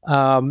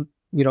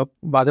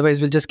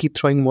 Otherwise we'll just keep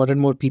throwing more and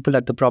more people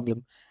at the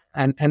problem.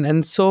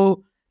 And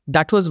so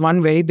that was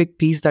one very big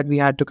piece that we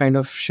had to kind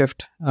of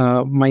shift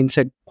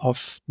mindset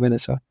of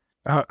Vanessa.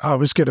 I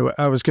was going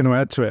to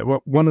add to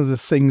it. One of the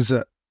things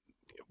that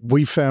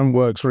we found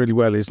works really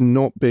well is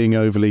not being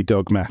overly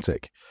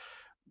dogmatic.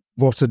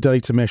 What a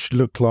data mesh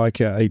looked like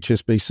at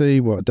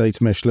HSBC, what a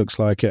data mesh looks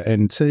like at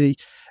NT,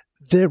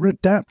 they're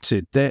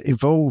adapted, they're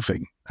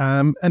evolving.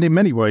 And in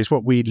many ways,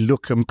 what we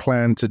look and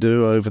plan to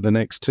do over the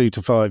next 2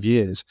 to 5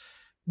 years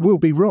will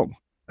be wrong.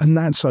 And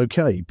that's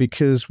okay,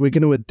 because we're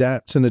going to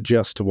adapt and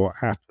adjust to what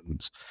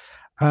happens.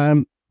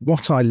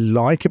 What I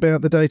like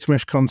about the data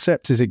mesh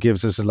concept is it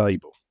gives us a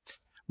label.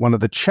 One of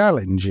the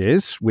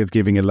challenges with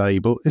giving a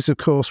label is, of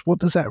course, what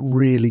does that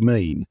really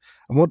mean?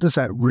 And what does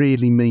that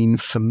really mean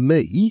for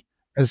me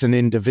as an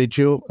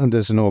individual and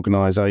as an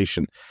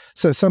organization?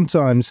 So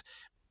sometimes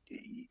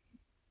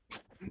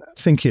I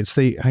think I'm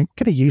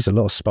going to use a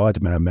lot of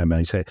Spider-Man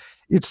memes here.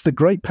 It's the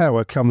great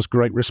power comes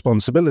great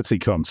responsibility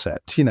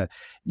concept.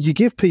 You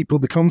give people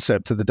the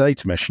concept of the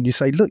data mesh and you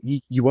say, look,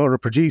 you are a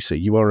producer,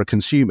 you are a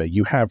consumer,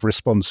 you have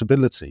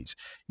responsibilities,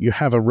 you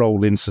have a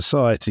role in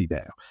society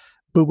now.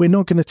 But we're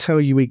not going to tell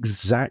you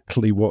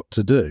exactly what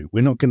to do.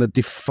 We're not going to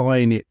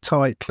define it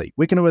tightly.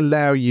 We're going to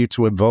allow you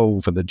to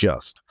evolve and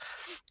adjust.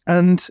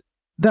 And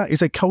that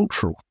is a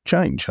cultural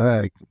change.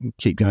 I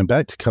keep going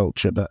back to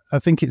culture, but I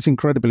think it's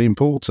incredibly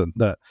important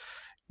that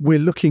we're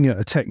looking at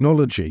a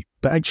technology,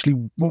 but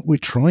actually what we're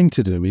trying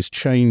to do is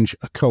change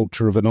a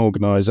culture of an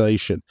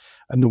organization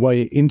and the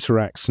way it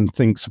interacts and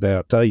thinks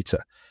about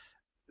data.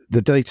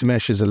 The data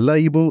mesh is a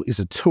label,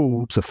 is a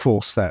tool to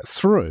force that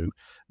through,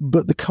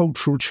 but the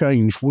cultural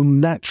change will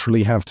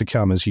naturally have to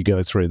come as you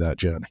go through that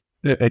journey.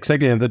 Yeah,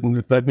 exactly. And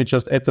let me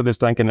just add to this,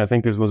 Duncan. I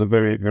think this was a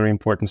very, very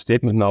important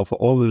statement now for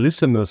all the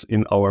listeners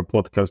in our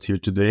podcast here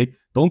today.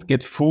 Don't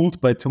get fooled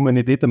by too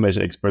many data mesh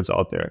experts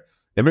out there.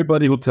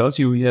 Everybody who tells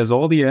you he has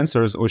all the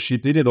answers, or she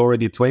did it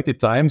already 20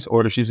 times,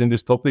 or she's in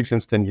this topic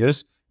since 10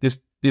 years, it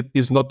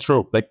is not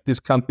true. Like, this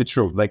can't be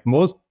true. Like,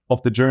 most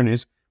of the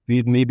journeys, be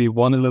it maybe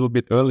one a little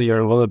bit earlier,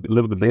 a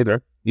little bit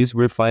later, is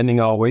we're finding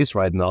our ways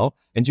right now.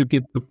 And you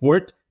get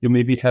support. You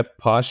maybe have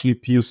partially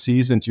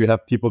POCs, and you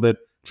have people that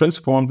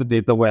transform the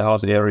data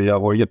warehouse area,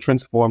 or you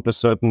transformed a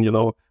certain,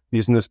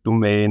 business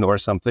domain or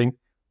something.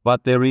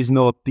 But there is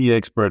no the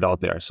expert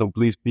out there. So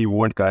please be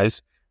warned,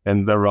 guys.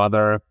 And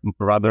rather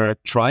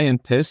try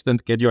and test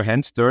and get your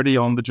hands dirty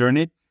on the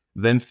journey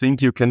than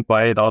think you can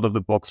buy it out of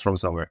the box from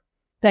somewhere.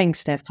 Thanks,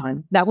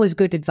 Stefan. That was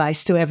good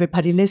advice to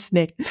everybody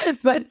listening.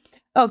 But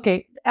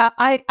okay,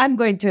 I'm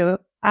going to.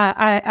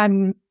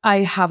 I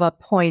have a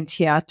point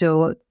here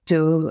to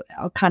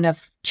kind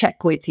of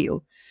check with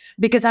you,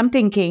 because I'm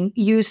thinking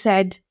you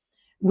said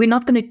we're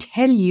not going to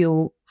tell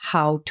you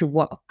how to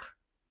work,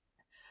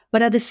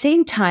 but at the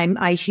same time,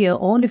 I hear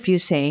all of you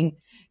saying,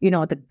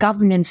 the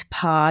governance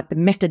part, the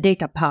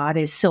metadata part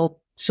is so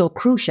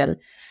crucial.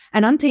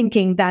 And I'm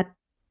thinking that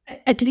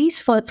at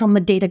least from a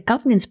data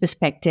governance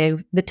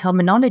perspective, the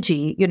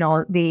terminology,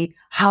 the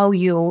how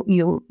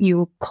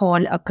you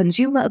call a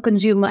consumer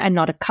and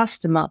not a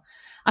customer.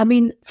 I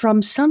mean,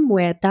 from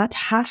somewhere that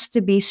has to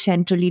be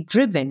centrally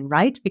driven,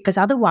 right? Because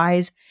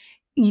otherwise,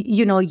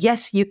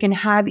 yes, you can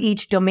have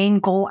each domain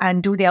go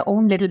and do their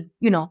own little,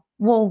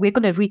 we're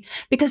going to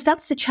because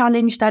that's the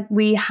challenge that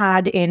we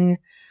had in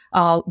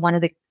one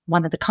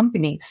of the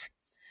companies.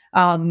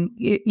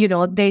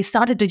 They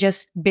started to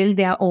just build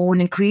their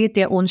own and create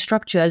their own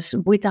structures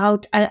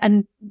without,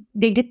 and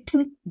they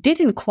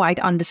didn't quite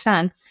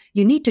understand.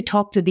 You need to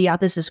talk to the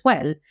others as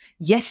well.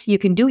 Yes, you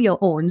can do your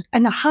own.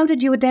 And how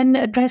did you then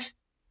address,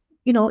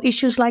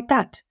 issues like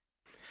that?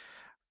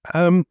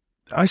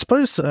 I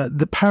suppose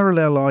the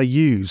parallel I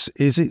use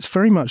is it's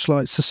very much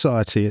like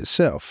society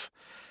itself.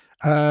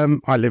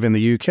 I live in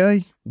the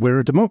UK. We're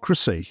a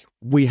democracy.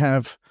 We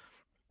have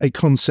a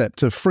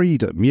concept of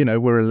freedom.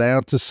 We're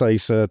allowed to say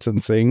certain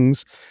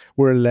things.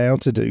 We're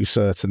allowed to do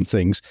certain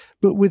things,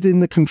 but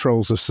within the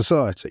controls of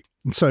society.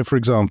 And so, for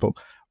example,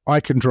 I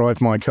can drive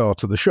my car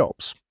to the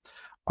shops.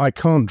 I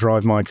can't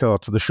drive my car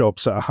to the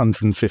shops at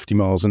 150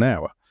 miles an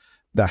hour.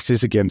 That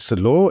is against the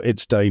law.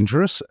 It's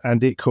dangerous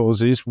and it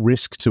causes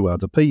risk to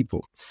other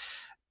people.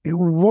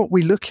 What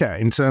we look at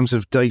in terms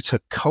of data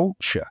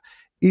culture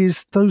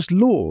is those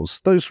laws,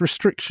 those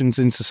restrictions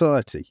in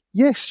society.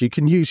 Yes, you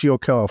can use your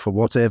car for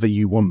whatever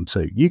you want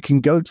to. You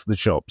can go to the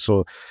shops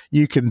or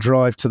you can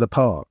drive to the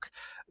park,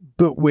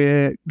 but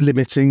we're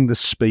limiting the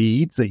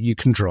speed that you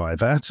can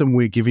drive at, and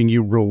we're giving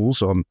you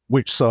rules on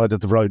which side of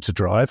the road to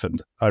drive.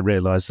 And I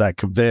realise that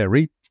can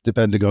vary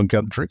depending on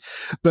country,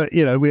 but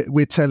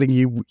we're telling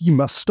you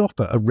must stop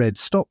at a red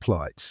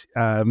stoplight.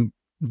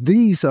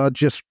 These are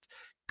just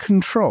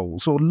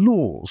controls or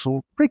laws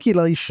or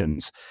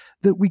regulations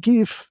that we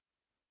give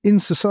in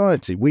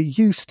society. We're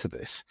used to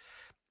this.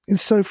 And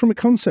so from a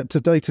concept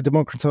of data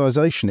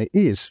democratization, it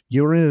is,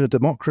 you're in a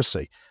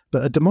democracy,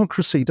 but a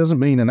democracy doesn't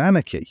mean an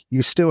anarchy.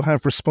 You still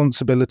have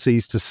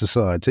responsibilities to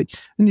society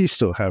and you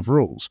still have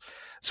rules.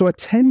 So I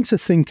tend to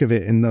think of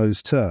it in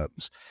those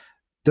terms.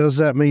 Does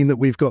that mean that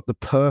we've got the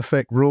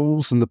perfect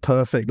rules and the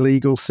perfect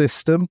legal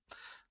system?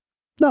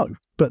 No,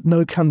 but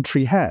no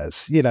country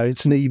has.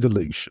 It's an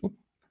evolution.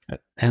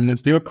 And it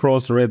still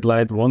crossed the red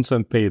light once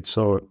and paid,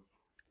 so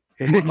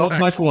not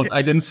my fault.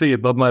 I didn't see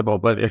it, not my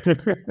fault. But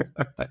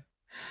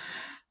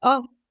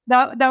Oh,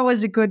 that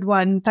was a good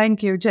one.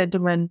 Thank you,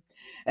 gentlemen.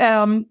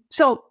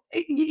 So,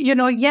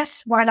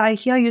 yes, while I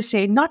hear you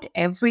say not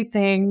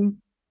everything,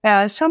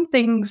 some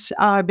things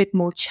are a bit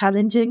more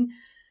challenging.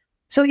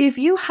 So if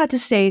you had to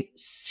say,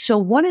 so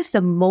what is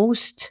the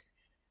most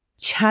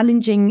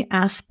challenging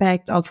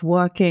aspect of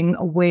working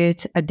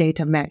with a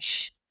data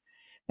mesh?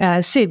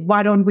 Sid,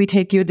 why don't we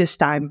take you this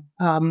time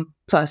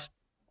first?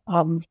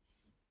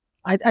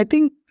 I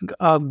think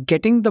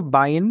getting the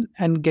buy-in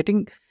and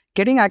getting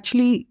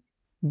actually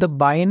the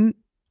buy-in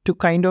to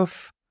kind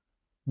of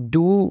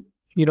do,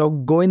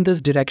 go in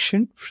this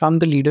direction from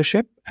the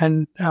leadership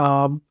and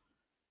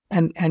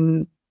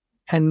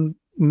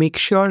make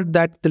sure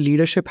that the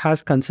leadership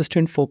has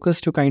consistent focus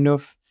to kind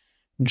of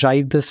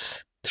drive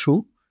this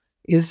through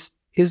is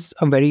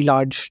a very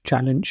large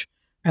challenge.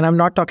 And I'm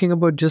not talking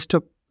about just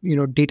a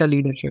data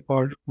leadership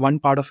or one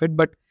part of it,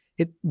 but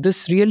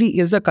this really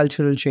is a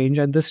cultural change,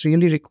 and this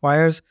really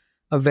requires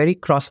a very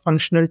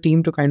cross-functional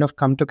team to kind of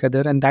come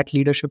together, and that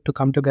leadership to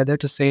come together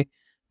to say,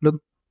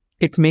 look,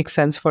 it makes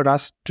sense for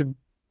us to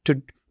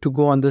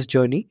go on this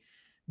journey,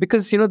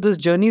 because this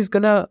journey is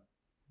gonna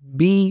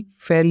be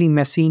fairly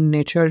messy in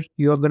nature.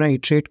 You're gonna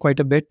iterate quite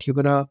a bit. You're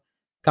gonna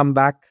come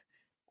back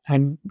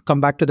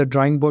to the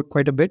drawing board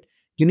quite a bit.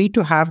 You need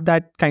to have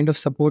that kind of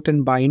support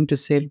and buy-in to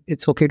say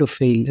it's okay to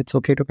fail. It's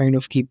okay to kind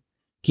of keep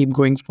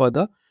going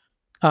further.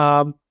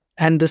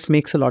 And this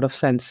makes a lot of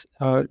sense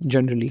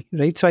generally,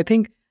 right? So I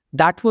think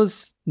that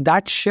was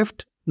that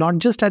shift, not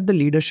just at the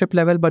leadership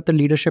level, but the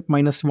leadership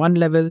 -1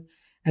 level,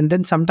 and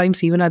then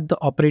sometimes even at the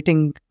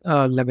operating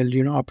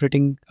level,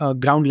 operating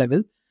ground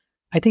level.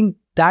 I think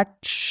that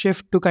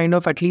shift to kind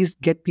of at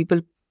least get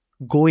people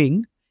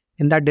going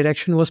in that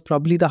direction was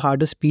probably the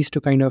hardest piece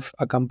to kind of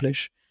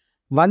accomplish.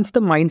 Once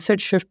the mindset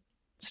shift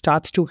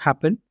starts to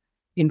happen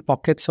in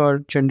pockets or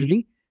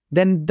generally,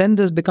 then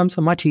this becomes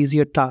a much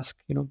easier task,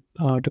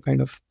 to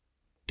kind of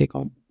take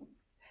on.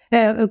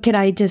 Can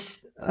I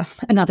just,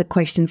 another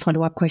question,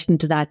 follow-up question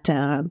to that,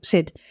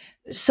 Sid.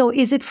 So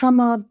is it from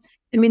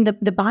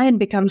the buy-in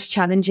becomes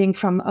challenging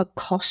from a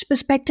cost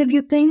perspective,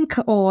 you think?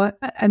 Or,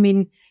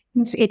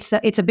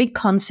 it's a big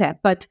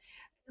concept, but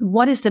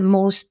what is the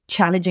most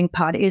challenging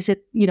part? Is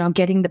it,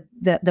 getting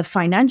the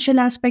financial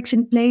aspects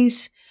in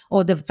place,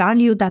 or the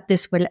value that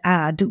this will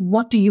add?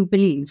 What do you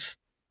believe?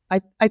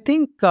 I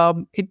think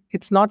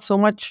it's not so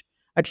much,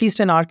 at least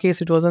in our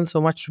case, it wasn't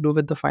so much to do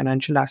with the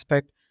financial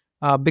aspect,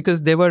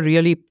 because there were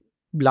really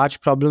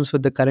large problems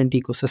with the current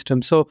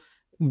ecosystem. So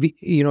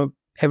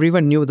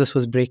everyone knew this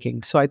was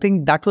breaking. So I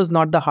think that was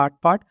not the hard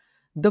part.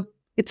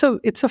 It's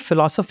a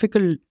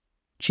philosophical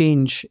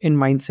change in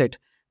mindset.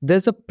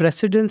 There's a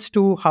precedence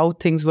to how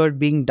things were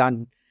being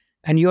done,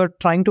 and you're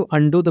trying to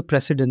undo the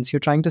precedence. You're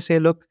trying to say,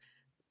 look,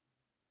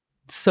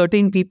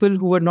 certain people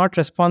who were not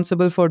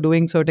responsible for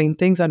doing certain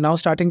things are now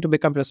starting to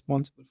become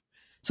responsible.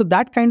 So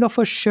that kind of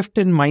a shift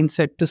in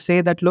mindset to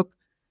say that, look,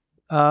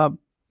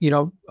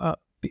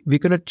 we're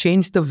going to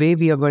change the way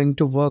we are going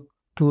to work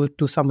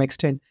to some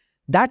extent.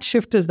 That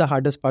shift is the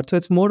hardest part. So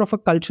it's more of a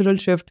cultural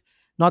shift,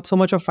 not so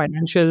much of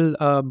financial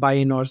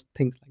buy-in or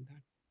things like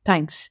that.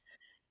 Thanks.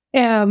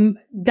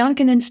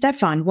 Duncan and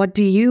Stefan, what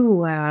do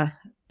you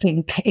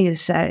think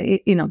is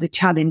the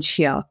challenge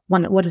here?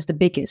 What is the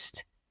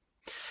biggest?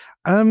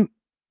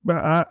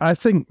 I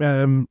think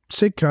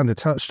Sid kind of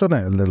touched on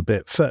it a little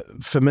bit.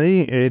 For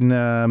me, in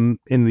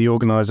the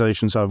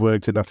organisations I've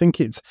worked in, I think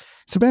it's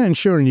about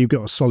ensuring you've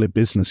got a solid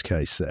business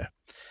case there.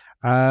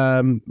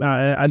 And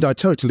I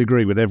totally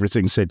agree with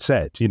everything Sid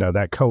said.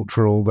 That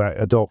cultural,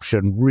 that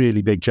adoption,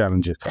 really big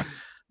challenges.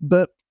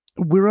 But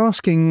we're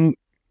asking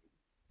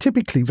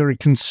typically very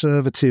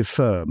conservative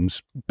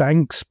firms.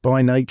 Banks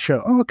by nature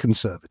are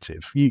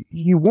conservative.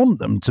 You want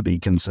them to be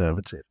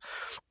conservative.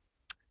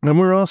 And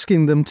we're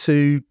asking them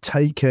to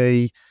take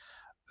a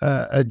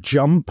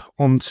jump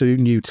onto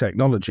new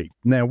technology.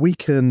 Now, we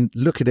can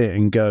look at it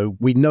and go,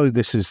 we know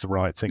this is the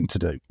right thing to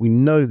do. We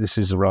know this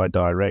is the right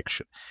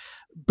direction.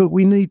 But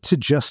we need to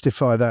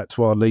justify that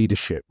to our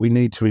leadership. We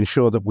need to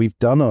ensure that we've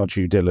done our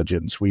due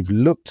diligence. We've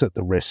looked at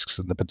the risks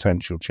and the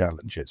potential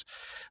challenges.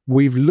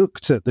 We've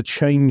looked at the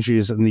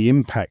changes and the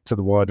impact to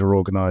the wider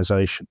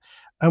organisation.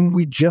 And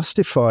we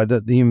justify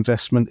that the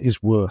investment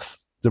is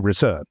worth the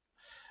return.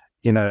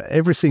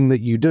 Everything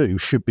that you do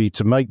should be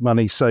to make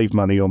money, save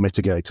money, or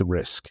mitigate a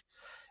risk.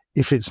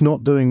 If it's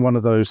not doing one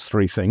of those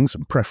three things,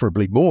 and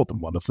preferably more than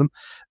one of them,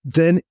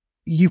 then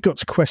you've got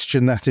to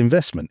question that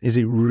investment. Is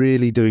it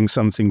really doing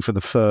something for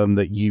the firm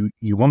that you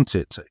want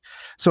it to?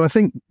 So I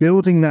think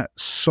building that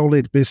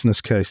solid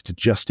business case to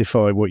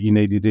justify what you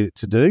needed it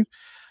to do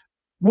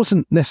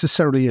wasn't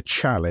necessarily a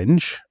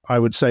challenge. I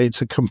would say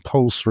it's a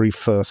compulsory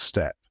first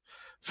step.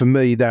 For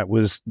me, that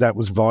was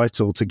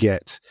vital to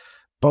get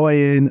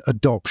buy-in,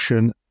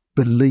 adoption,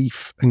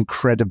 belief, and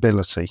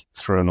credibility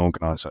through an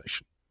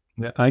organization.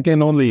 Yeah, I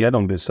can only add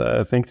on this.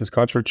 I think this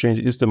cultural change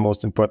is the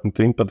most important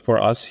thing. But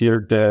for us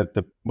here,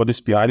 what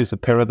is behind is a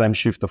paradigm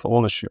shift of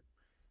ownership,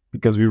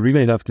 because we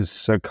really have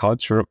this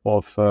culture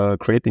of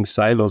creating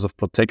silos, of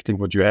protecting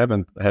what you have,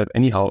 and have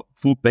anyhow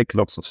full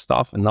backlogs of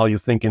stuff. And now you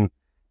think in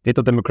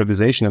data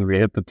democratization, and we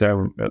had the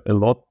term a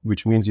lot,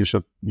 which means you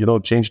should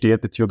change the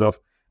attitude of,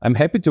 I'm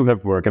happy to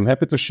have work, I'm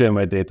happy to share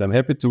my data, I'm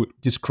happy to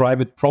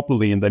describe it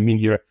properly. And I mean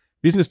here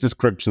business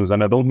descriptions,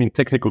 and I don't mean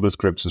technical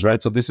descriptions,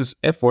 right? So this is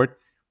effort.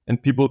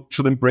 And people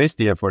should embrace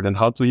the effort. And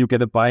how do you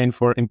get a buy-in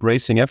for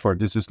embracing effort?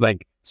 This is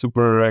like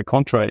super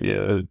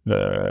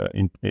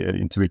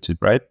intuitive,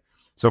 right?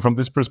 So from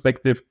this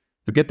perspective,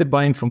 to get the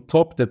buy-in from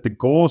top, that the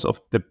goals of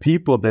the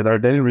people that are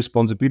then in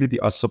responsibility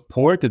are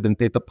supported, and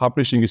data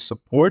publishing is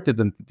supported,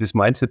 and this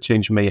mindset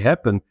change may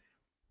happen,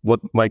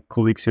 what my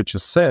colleagues here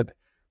just said,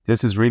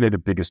 this is really the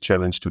biggest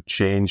challenge to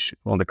change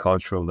on the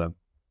cultural level.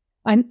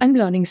 I'm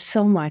learning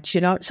so much,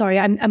 Sorry,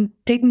 I'm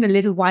taking a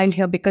little while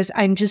here because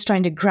I'm just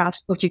trying to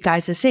grasp what you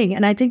guys are saying.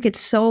 And I think it's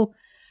so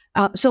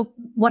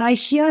what I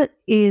hear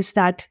is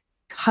that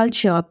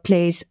culture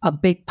plays a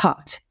big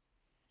part.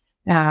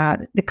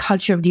 The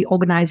culture of the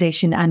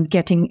organization and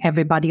getting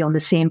everybody on the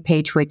same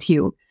page with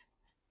you.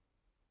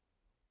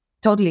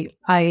 Totally.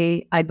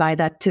 I buy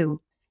that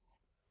too.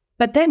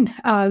 But then,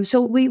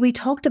 so we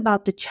talked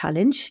about the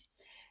challenge,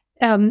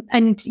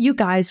 and you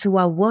guys who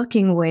are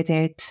working with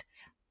it,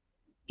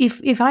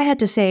 If I had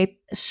to say,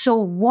 so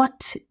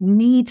what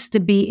needs to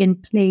be in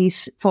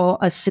place for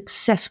a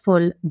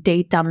successful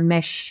data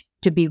mesh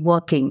to be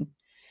working?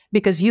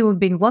 Because you have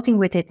been working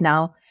with it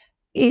now.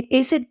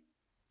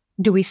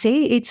 Do we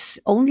say it's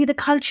only the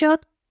culture?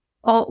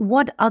 Or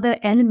what other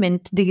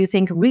element do you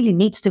think really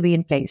needs to be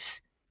in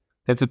place?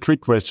 That's a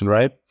trick question,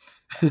 right?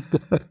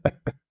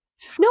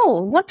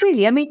 No, not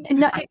really. I mean,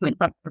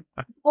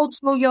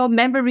 also your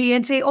memory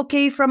and say,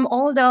 okay, from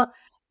all the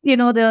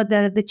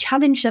the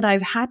challenge that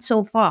I've had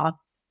so far,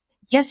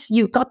 yes,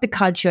 you've got the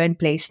culture in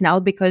place now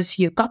because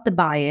you've got the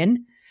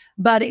buy-in.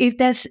 But if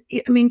there's,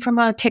 from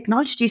a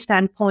technology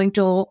standpoint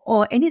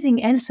or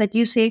anything else that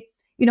you say,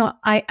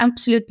 I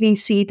absolutely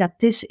see that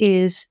this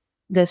is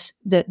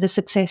the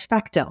success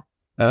factor.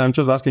 I'm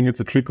just asking, it's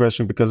a trick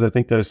question because I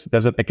think there's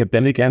an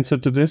academic answer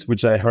to this,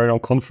 which I heard on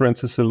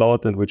conferences a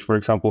lot, and which, for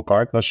example,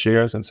 Gartner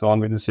shares and so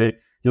on, when they say,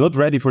 you're not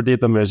ready for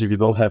data mesh if you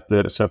don't have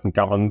the certain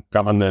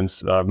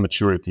governance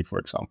maturity, for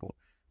example,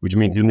 which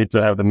means you need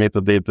to have the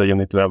metadata, you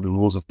need to have the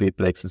rules of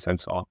data access and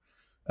so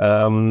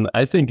on.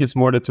 I think it's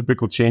more the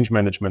typical change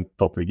management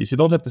topic. If you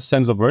don't have the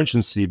sense of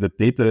urgency, the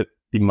data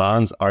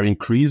demands are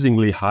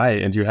increasingly high,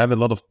 and you have a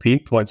lot of pain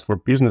points for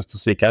business to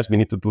say, guys, we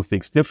need to do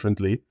things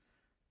differently,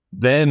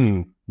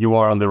 then you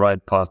are on the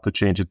right path to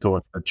change it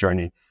towards that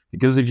journey.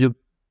 Because if you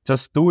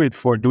just do it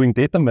for doing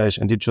data mesh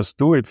and you just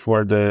do it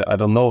for the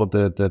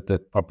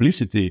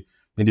publicity,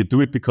 and you do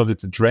it because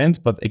it's a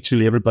trend, but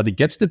actually everybody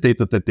gets the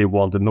data that they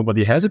want and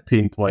nobody has a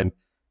pain point,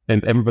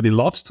 and everybody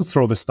loves to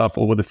throw the stuff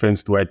over the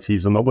fence to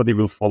IT, so nobody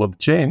will follow the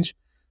change,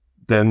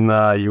 then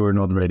you are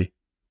not ready.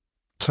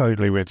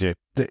 Totally with you.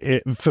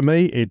 For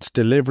me, it's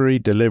delivery.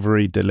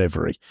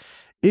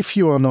 If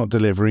you are not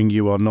delivering,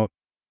 you are not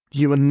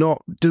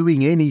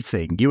doing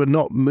anything. You are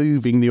not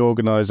moving the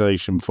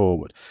organization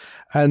forward.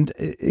 And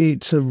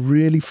it's a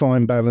really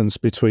fine balance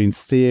between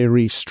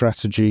theory,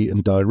 strategy,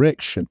 and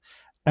direction,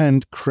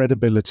 and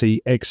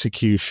credibility,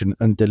 execution,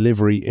 and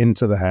delivery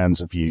into the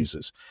hands of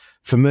users.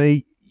 For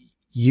me,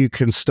 you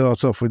can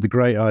start off with a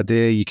great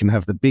idea. You can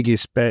have the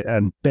biggest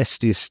and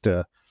bestest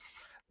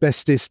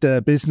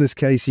business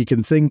case you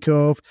can think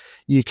of.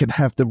 You can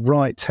have the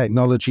right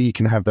technology. You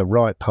can have the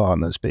right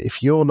partners. But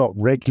if you're not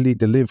regularly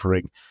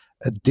delivering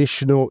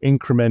additional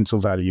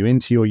incremental value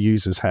into your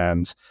users'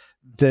 hands,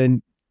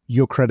 then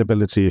your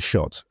credibility is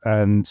shot,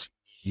 and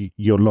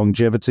your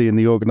longevity in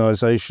the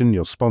organization,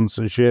 your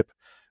sponsorship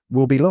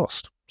will be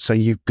lost. So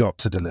you've got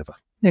to deliver.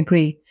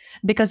 Agree.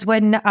 Because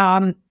when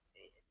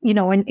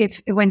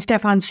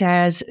Stefan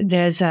says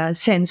there's a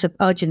sense of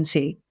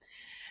urgency,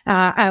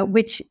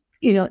 which,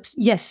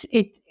 yes,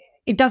 it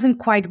doesn't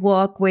quite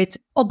work with,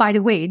 oh, by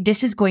the way,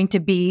 this is going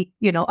to be,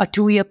 a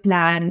 2-year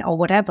plan or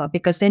whatever,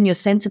 because then your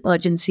sense of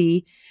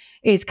urgency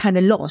is kind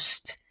of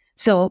lost.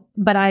 So,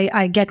 but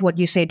I get what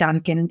you say,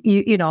 Duncan.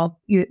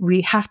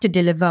 We have to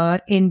deliver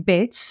in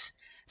bits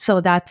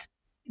so that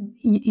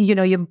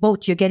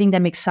you're getting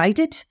them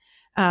excited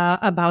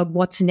about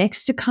what's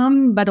next to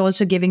come, but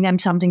also giving them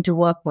something to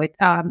work with.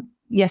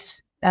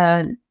 Yes,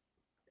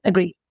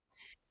 agree.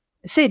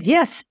 Sid,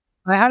 yes.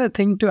 I had a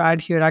thing to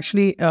add here.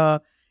 Actually,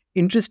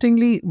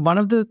 interestingly, one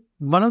of the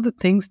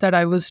things that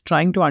I was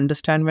trying to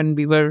understand when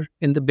we were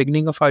in the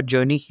beginning of our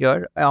journey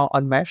here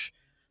on Mesh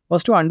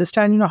was to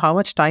understand, how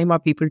much time are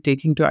people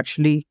taking to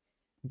actually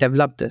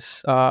develop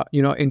this,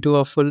 into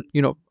a full,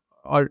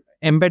 or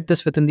embed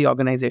this within the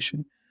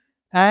organization.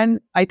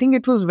 And I think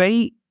it was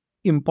very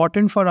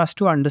important for us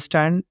to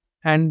understand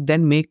and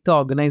then make the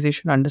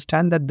organization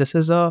understand that this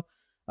is at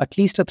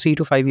least a 3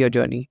 to 5 year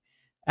journey.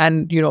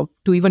 And,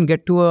 to even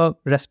get to a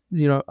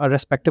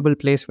respectable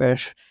place where,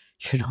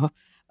 so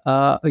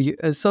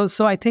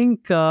I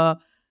think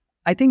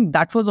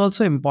that was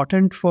also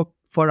important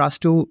for us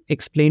to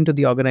explain to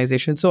the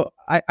organization. So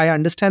I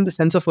understand the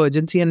sense of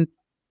urgency, and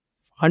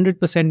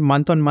 100%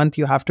 month on month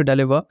you have to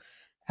deliver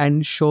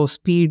and show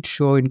speed,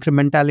 show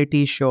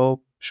incrementality,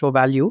 show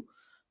value.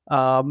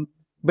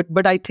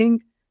 But I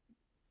think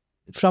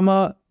from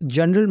a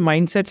general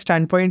mindset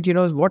standpoint,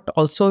 what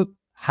also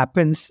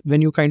happens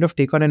when you kind of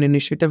take on an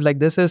initiative like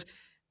this is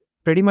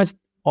pretty much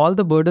all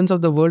the burdens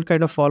of the world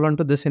kind of fall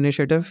onto this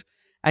initiative.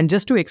 And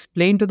just to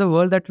explain to the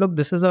world that, look,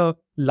 this is a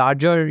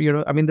larger,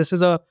 this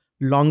is a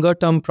longer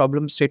term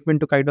problem statement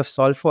to kind of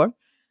solve for.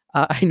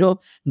 I know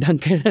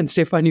Duncan and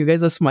Stefan, you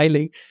guys are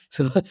smiling.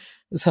 So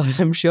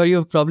I'm sure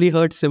you've probably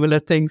heard similar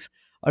things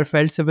or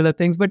felt similar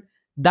things, but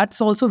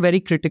that's also very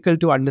critical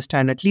to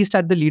understand. At least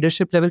at the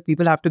leadership level,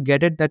 people have to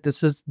get it that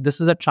this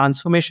is a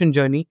transformation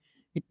journey.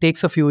 It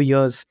takes a few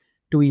years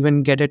to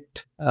even get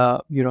it,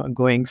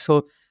 going.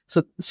 So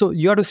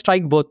you have to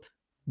strike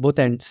both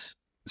ends.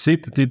 See,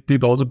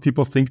 did all the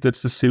people think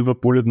that's the silver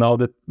bullet now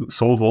that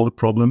solve all the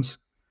problems?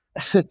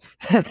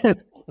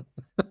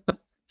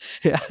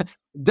 Yeah,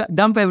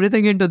 dump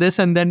everything into this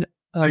and then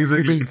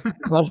exactly.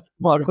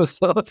 Tomorrow.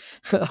 So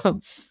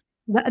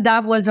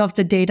that was of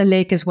the data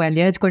lake as well.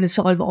 Yeah, it's going to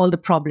solve all the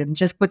problems.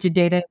 Just put your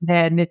data in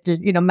there, and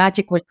it'll,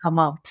 magic will come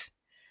out.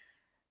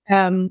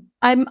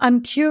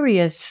 I'm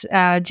curious,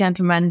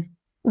 gentlemen,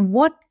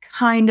 what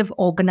kind of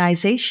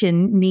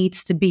organization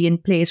needs to be in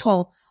place,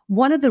 or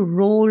what are the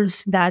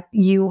roles that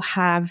you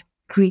have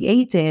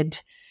created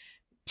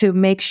to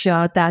make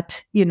sure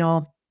that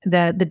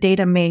the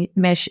data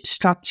mesh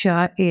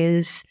structure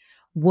is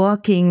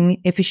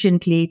working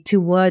efficiently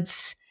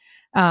towards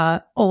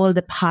all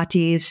the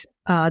parties,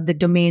 the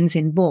domains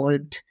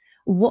involved?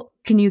 What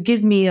can you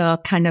give me a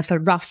kind of a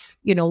rough,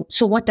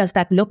 so what does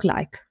that look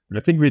like? I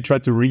think we try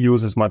to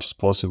reuse as much as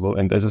possible.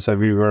 And as I said,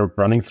 we were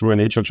running through an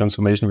agile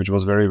transformation, which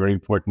was very, very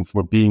important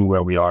for being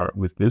where we are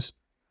with this.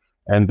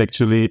 And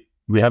actually,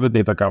 we have a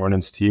data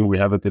governance team. We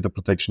have a data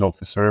protection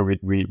officer.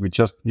 We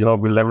just, we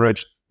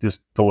leverage this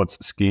towards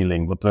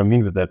scaling. What do I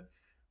mean with that?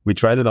 We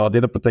tried that our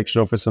data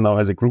protection officer now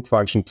has a group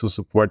function to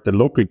support the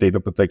local data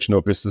protection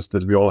officers,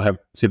 that we all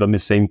sit on the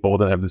same boat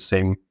and have the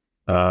same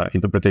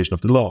interpretation of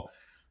the law.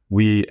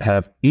 We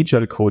have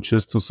agile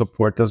coaches to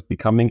support us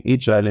becoming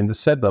agile in the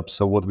setup.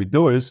 So what we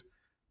do is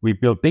we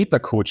build data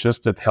coaches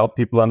that help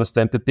people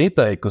understand the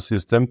data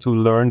ecosystem to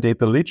learn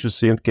data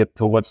literacy and get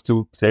towards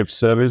to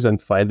self-service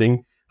and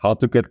finding how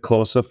to get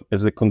closer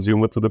as a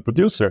consumer to the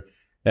producer.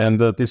 And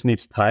this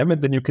needs time,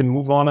 and then you can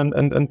move on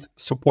and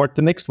support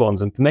the next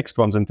ones and the next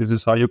ones. And this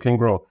is how you can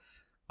grow.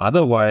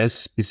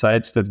 Otherwise,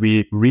 besides that,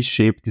 we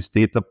reshape this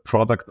data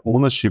product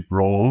ownership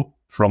role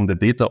from the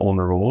data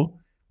owner role.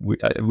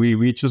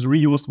 We just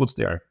reused what's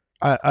there.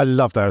 I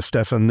love that,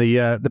 Stefan.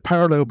 The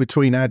parallel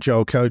between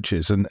agile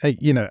coaches and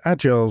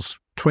agile's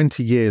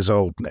 20 years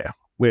old now.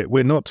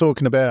 We're not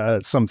talking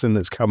about something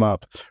that's come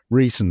up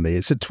recently.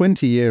 It's a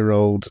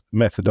 20-year-old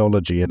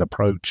methodology and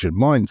approach and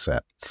mindset.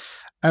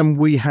 And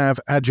we have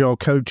agile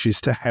coaches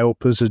to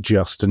help us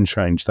adjust and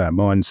change that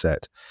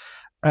mindset.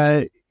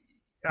 I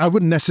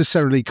wouldn't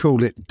necessarily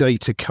call it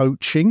data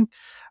coaching,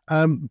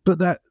 but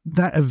that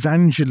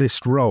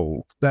evangelist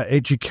role, that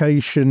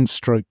education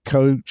stroke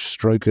coach,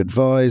 stroke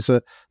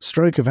advisor,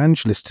 stroke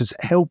evangelist to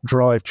help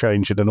drive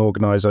change in an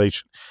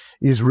organization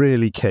is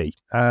really key.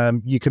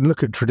 You can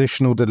look at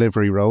traditional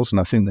delivery roles, and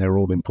I think they're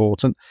all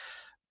important.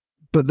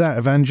 But that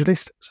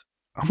evangelist,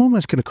 I'm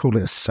almost going to call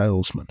it a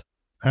salesman.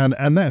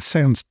 And that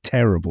sounds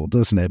terrible,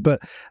 doesn't it?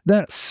 But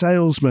that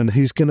salesman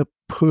who's going to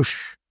push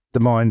the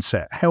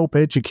mindset, help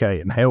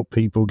educate and help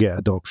people get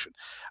adoption,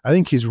 I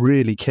think is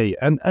really key.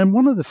 And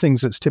one of the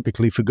things that's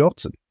typically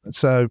forgotten.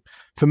 So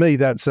for me,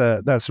 that's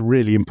a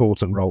really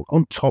important role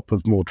on top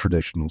of more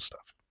traditional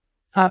stuff.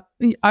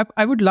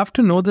 I would love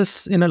to know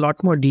this in a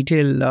lot more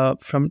detail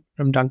from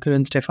Duncan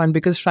and Stefan,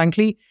 because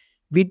frankly,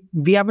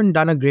 we haven't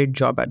done a great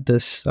job at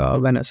this,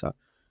 Vanessa.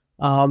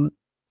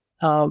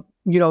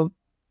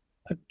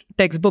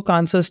 Textbook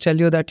answers tell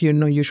you that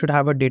you should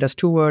have a data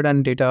steward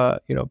and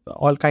data,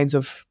 all kinds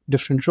of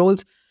different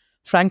roles.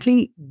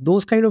 Frankly,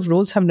 those kind of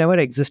roles have never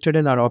existed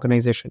in our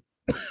organization.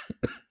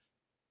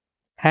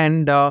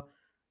 And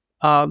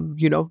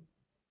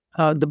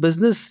the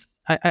business,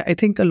 I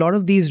think a lot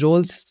of these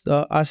roles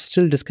are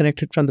still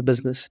disconnected from the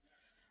business.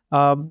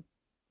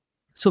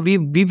 So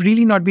we've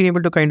really not been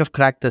able to kind of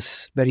crack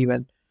this very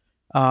well.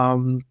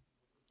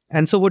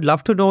 And so would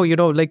love to know,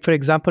 like, for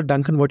example,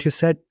 Duncan, what you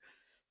said,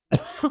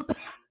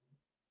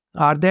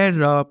 are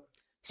there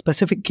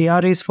specific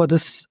KRAs for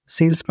this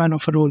salesman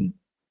of a role?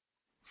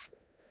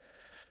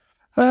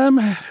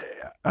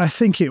 I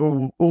think it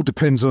all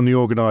depends on the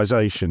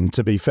organisation,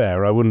 to be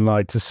fair. I wouldn't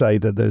like to say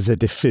that there's a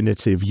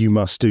definitive, you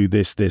must do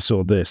this, this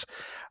or this.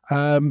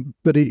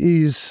 But it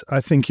is,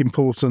 I think,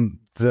 important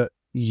that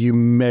you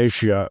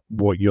measure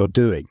what you're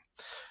doing.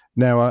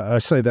 Now, I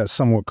say that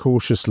somewhat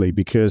cautiously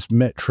because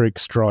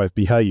metrics drive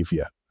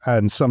behaviour,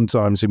 and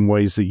sometimes in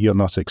ways that you're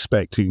not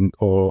expecting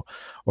or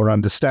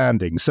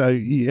understanding. So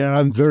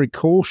I'm very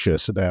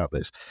cautious about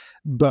this.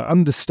 But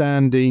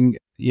understanding,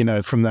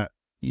 from that,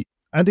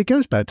 and it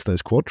goes back to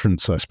those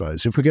quadrants, I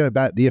suppose. If we go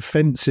back, the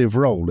offensive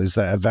role is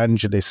that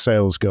evangelist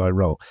sales guy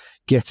role,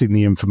 getting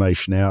the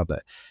information out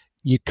there.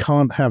 You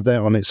can't have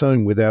that on its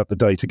own without the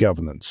data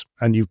governance.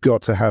 And you've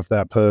got to have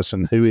that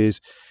person who is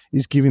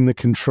giving the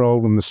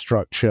control and the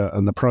structure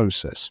and the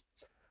process.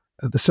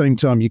 At the same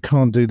time, you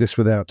can't do this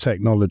without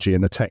technology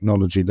and a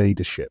technology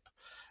leadership.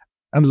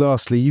 And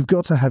lastly, you've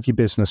got to have your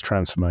business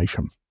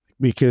transformation.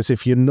 Because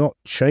if you're not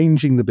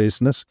changing the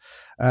business,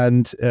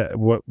 and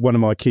one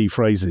of my key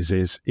phrases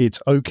is, it's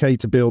okay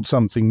to build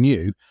something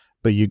new,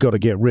 but you've got to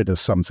get rid of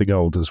something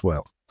old as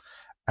well.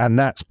 And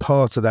that's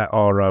part of that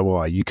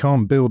ROI. You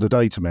can't build a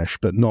data mesh,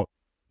 but not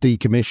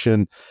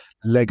decommission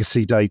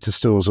legacy data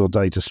stores or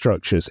data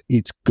structures.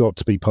 It's got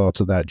to be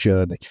part of that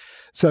journey.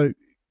 So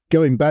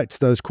going back to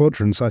those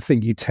quadrants, I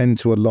think you tend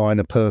to align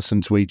a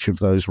person to each of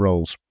those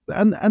roles.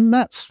 And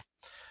that's,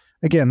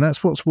 again,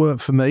 that's what's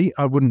worked for me.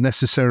 I wouldn't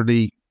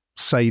necessarily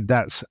say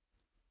that's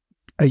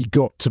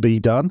got to be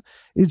done.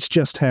 It's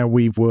just how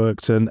we've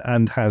worked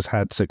and has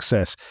had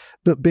success.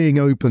 But being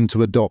open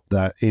to adopt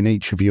that in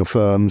each of your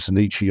firms and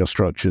each of your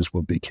structures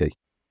would be key.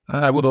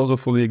 I would also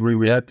fully agree.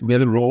 We had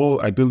a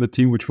role. I built a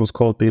team which was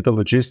called data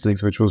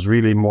logistics, which was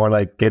really more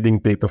like getting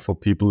data for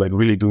people, like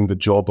really doing the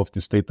job of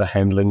this data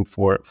handling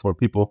for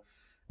people.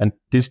 And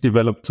this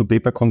developed to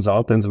data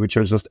consultants, which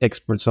are just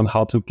experts on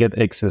how to get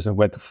access and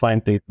where to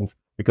find data,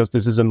 because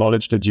this is a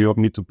knowledge that you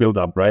need to build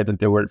up, right? And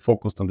they were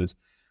focused on this.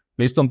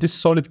 Based on this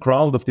solid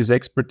ground of this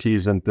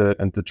expertise and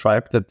the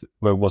tribe that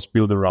was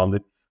built around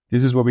it,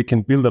 this is where we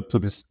can build up to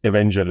this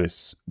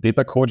evangelists.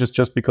 Data coaches,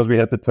 just because we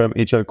had the term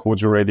agile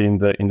coach already in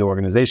the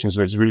organization,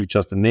 so it's really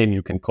just a name.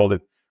 You can call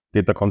it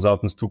data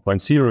consultants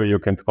 2.0, you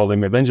can call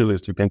them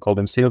evangelists, you can call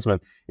them salesmen.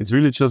 It's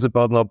really just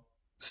about now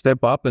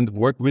step up and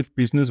work with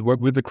business, work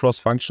with the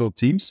cross-functional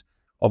teams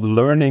of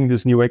learning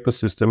this new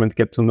ecosystem and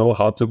get to know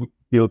how to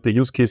build the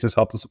use cases,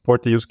 how to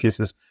support the use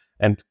cases,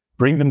 and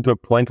bring them to a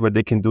point where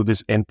they can do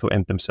this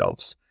end-to-end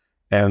themselves.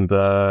 And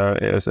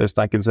as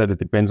Duncan said, it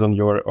depends on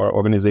your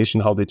organization,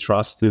 how they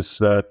trust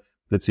this,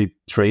 let's say,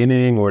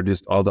 training, or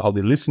this, how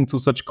they listen to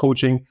such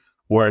coaching,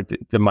 or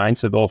the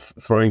mindset of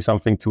throwing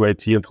something to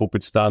IT and hope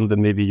it's done.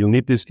 Then maybe you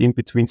need this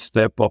in-between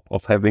step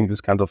of having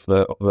this kind of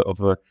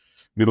a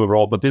middle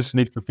role. But this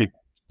needs to be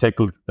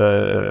tackled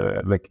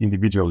like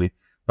individually.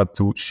 But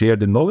to share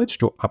the knowledge,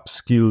 to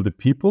upskill the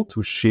people,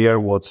 to share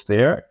what's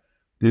there,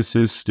 this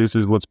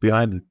is what's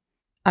behind it.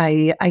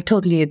 I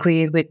totally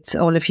agree with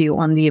all of you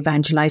on the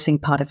evangelizing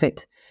part of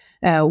it.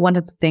 One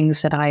of the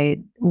things that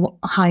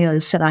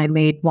hires that I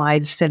made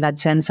while still at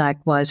Zensac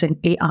was an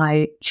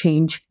AI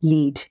change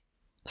lead.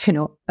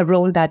 A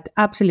role that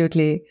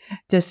absolutely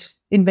just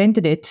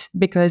invented it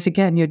because,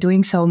 again, you're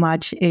doing so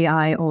much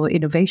AI or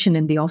innovation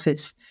in the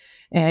office,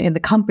 in the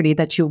company,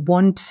 that you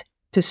want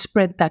to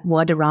spread that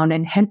word around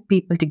and help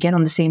people to get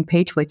on the same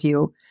page with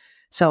you.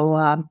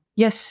 So,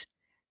 yes,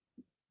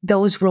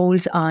 those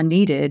roles are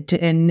needed,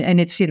 and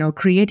it's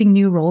creating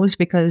new roles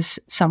because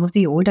some of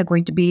the old are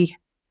going to be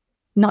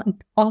not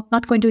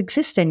going to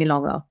exist any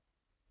longer.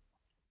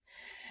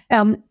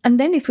 And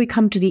then if we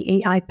come to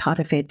the AI part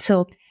of it,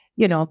 so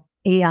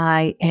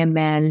AI,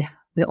 ML,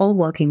 we're all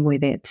working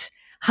with it.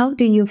 How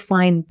do you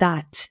find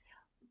that?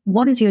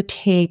 What is your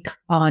take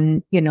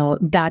on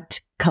that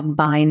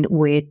combined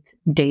with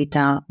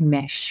data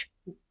mesh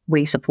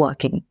ways of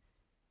working?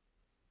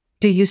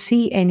 Do you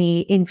see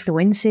any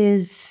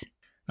influences?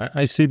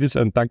 I see this,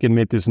 and Duncan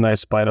made this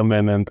nice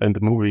Spider-Man and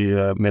the movie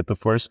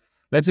metaphors.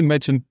 Let's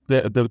imagine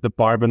the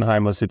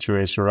Barbenheimer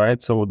situation,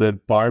 right? So the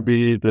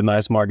Barbie, the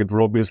nice Margot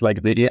Robbie is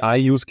like the AI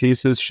use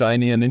cases,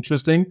 shiny and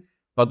interesting.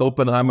 But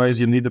Oppenheimer is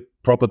you need a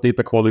proper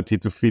data quality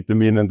to feed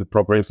them in and the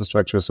proper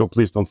infrastructure. So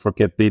please don't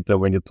forget data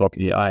when you talk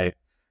AI.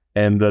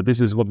 And this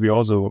is what we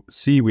also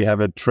see. We have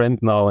a trend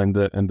now in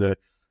the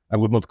I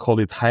would not call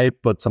it hype,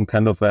 but some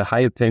kind of a high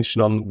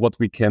attention on what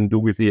we can do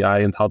with AI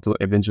and how to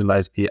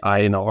evangelize AI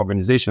in our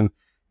organization,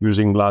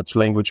 using large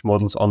language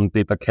models on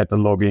data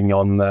cataloging,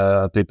 on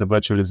data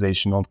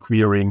virtualization, on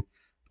querying,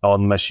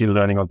 on machine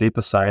learning, on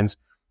data science.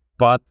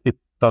 But it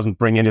doesn't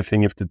bring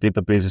anything if the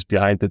databases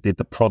behind the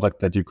data product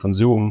that you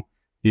consume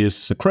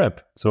is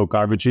crap. So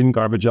garbage in,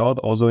 garbage out,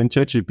 also in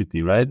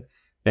ChatGPT, right?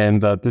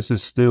 And this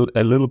is still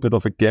a little bit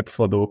of a gap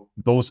for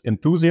those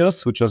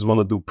enthusiasts who just want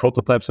to do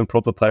prototypes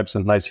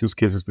and nice use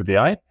cases with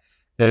AI.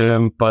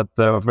 But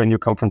when you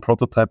come from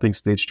prototyping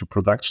stage to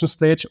production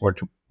stage or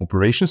to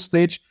operation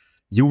stage,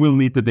 you will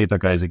need the data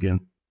guys again.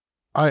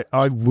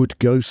 I would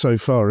go so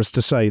far as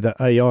to say that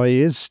AI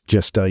is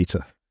just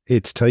data.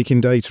 It's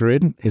taking data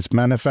in, it's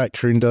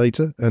manufacturing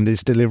data, and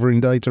it's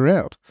delivering data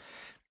out.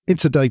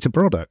 It's a data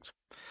product,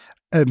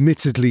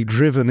 admittedly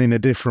driven in a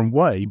different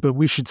way, but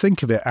we should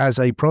think of it as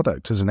a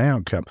product, as an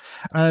outcome.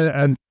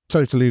 And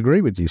totally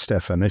agree with you,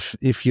 Stefan.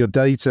 If your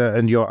data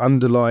and your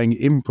underlying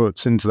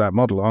inputs into that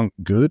model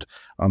aren't good,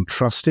 aren't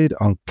trusted,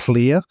 aren't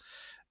clear,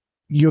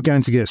 you're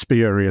going to get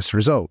spurious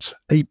results.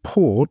 A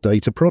poor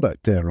data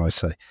product, dare I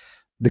say.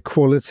 The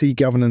quality,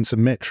 governance,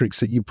 and metrics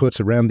that you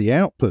put around the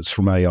outputs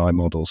from AI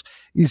models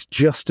is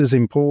just as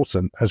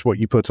important as what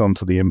you put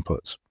onto the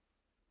inputs.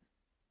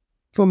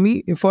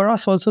 For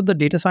us also, the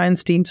data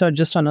science teams are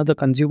just another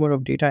consumer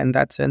of data in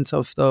that sense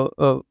of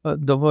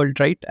the world,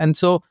 right? And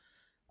so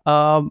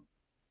what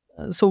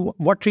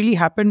really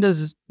happened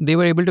is they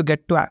were able to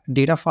get to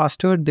data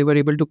faster. They were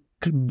able to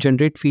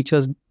generate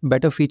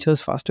better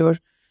features faster,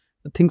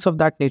 things of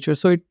that nature.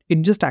 So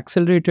it just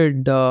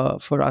accelerated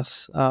for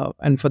us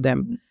and for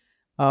them.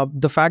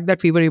 The fact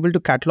that we were able to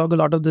catalog a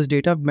lot of this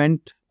data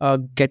meant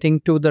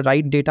getting to the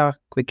right data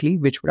quickly,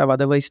 which would have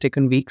otherwise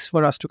taken weeks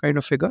for us to kind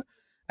of figure.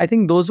 I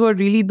think those were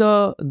really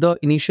the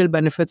initial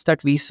benefits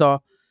that we saw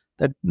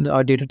that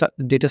our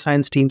data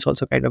science teams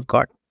also kind of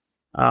got.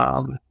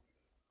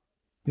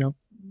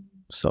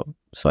 So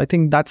I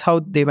think that's how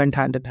they went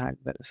hand in hand,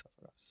 Vanessa,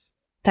 for us.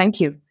 Thank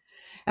you.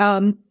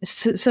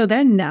 So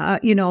then,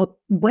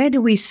 where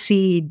do we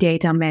see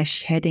data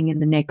mesh heading in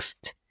the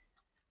next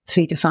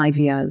 3 to 5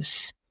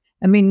 years?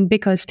 I mean,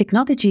 because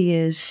technology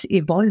is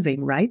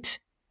evolving, right?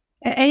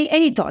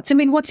 Any thoughts? I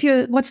mean, what's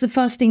the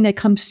first thing that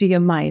comes to your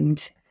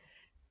mind?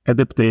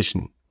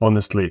 Adaptation,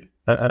 honestly.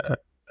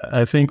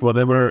 I think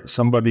whatever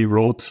somebody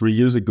wrote 3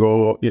 years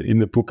ago in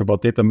the book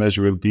about data mesh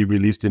will be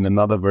released in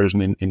another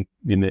version in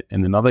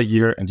another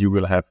year, and you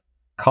will have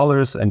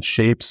colors and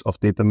shapes of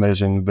data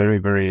mesh in very,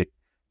 very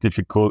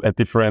difficult,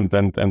 different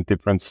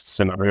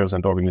scenarios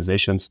and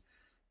organizations.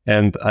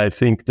 And I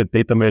think that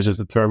data mesh as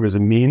a term is a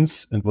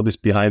means, and what is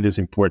behind is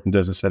important,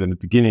 as I said in the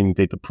beginning: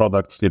 data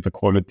products, data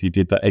quality,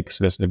 data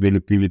access,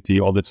 availability,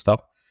 all that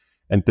stuff.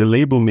 And the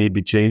label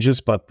maybe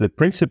changes, but the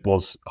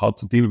principles, how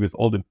to deal with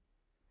all the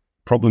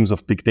problems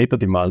of big data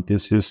demand,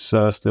 this is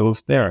still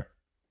there.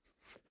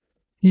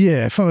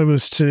 Yeah, if I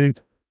was to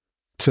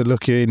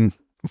look in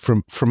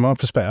from my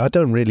perspective, I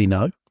don't really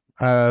know,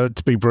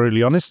 to be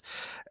brutally honest.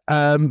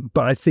 But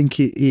I think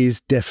it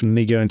is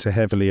definitely going to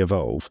heavily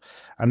evolve.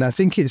 And I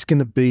think it's going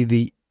to be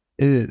the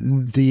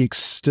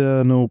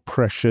external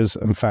pressures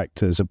and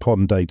factors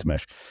upon data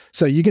mesh.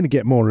 So you're going to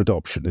get more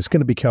adoption. It's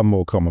going to become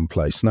more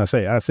commonplace. And I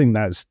think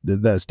that's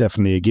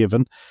definitely a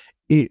given.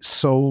 It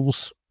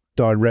solves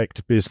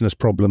direct business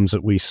problems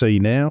that we see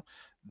now.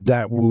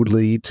 That will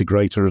lead to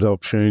greater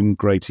adoption,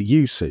 greater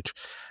usage.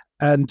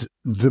 And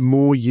the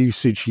more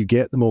usage you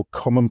get, the more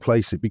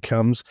commonplace it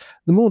becomes,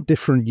 the more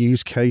different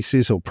use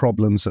cases or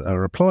problems that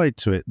are applied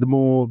to it, the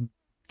more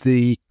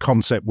the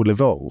concept will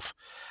evolve.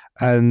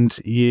 And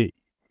it's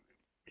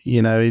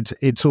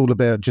all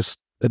about just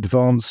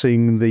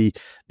advancing the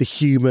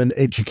human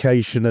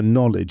education and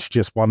knowledge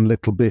just one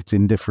little bit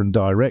in different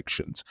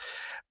directions.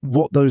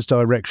 What those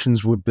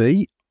directions would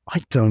be,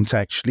 I don't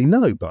actually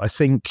know, but I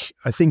think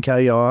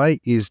AI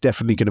is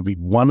definitely going to be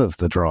one of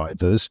the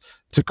drivers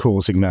to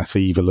causing that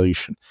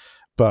evolution.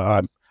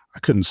 But I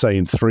couldn't say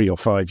in 3 or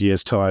 5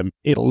 years' time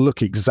it'll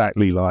look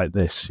exactly like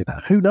this.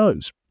 Who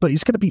knows? But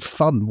it's going to be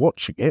fun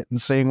watching it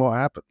and seeing what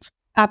happens.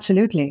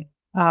 Absolutely.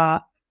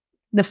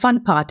 The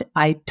fun part,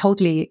 I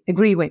totally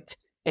agree with.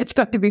 It's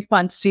got to be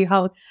fun to see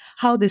how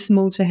this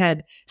moves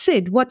ahead.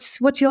 Sid, what's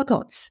your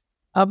thoughts?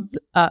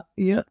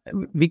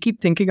 We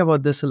keep thinking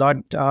about this a lot.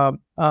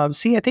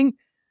 I think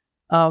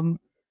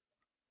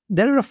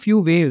there are a few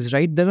waves,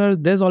 right?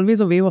 There's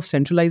always a wave of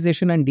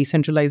centralization and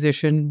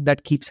decentralization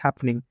that keeps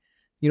happening.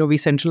 We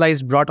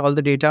centralized, brought all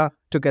the data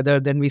together,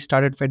 then we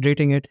started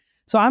federating it.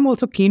 So I'm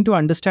also keen to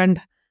understand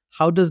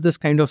how does this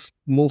kind of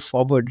move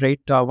forward, right?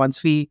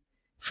 Once we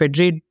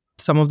federate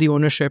some of the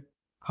ownership,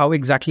 how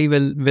exactly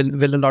will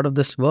a lot of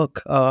this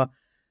work?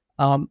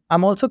 I'm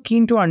also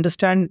keen to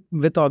understand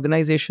with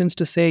organizations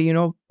to say,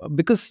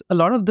 because a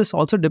lot of this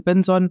also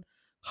depends on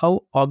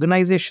how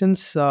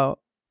organizations'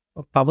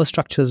 power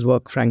structures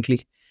work,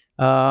 frankly,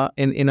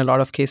 in a lot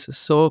of cases.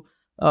 So,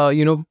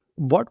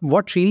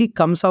 what really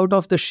comes out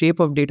of the shape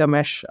of data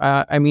mesh,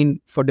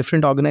 for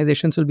different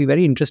organizations will be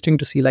very interesting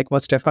to see, like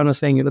what Stefan was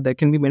saying, there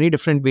can be many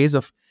different ways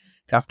of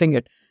crafting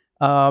it.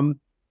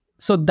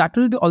 So that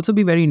will also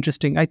be very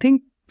interesting. I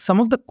think some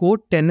of the core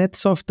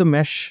tenets of the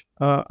mesh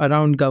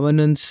around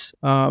governance,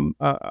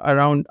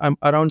 around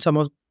some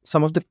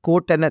of the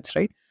core tenets,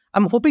 right?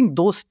 I'm hoping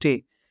those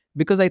stay,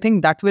 because I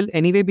think that will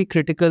anyway be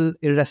critical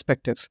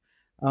irrespective.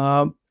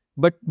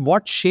 But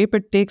what shape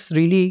it takes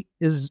really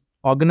is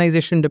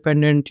organization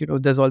dependent.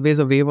 There's always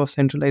a wave of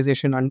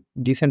centralization and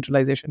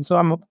decentralization.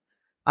 So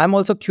I'm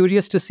also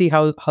curious to see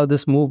how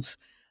this moves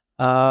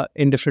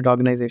in different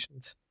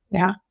organizations.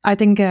 Yeah, I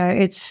think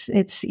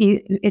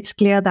it's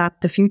clear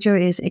that the future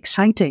is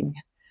exciting.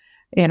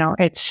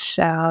 It's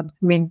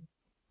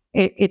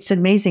it's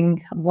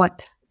amazing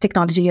what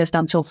technology has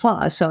done so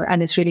far.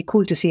 And it's really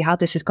cool to see how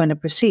this is going to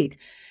proceed.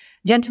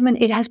 Gentlemen,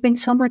 it has been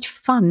so much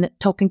fun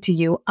talking to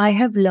you. I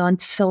have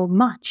learned so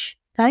much.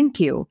 Thank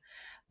you.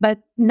 But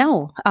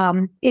now,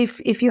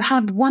 if you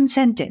have one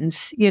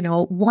sentence,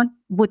 what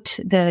would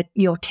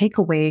your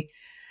takeaway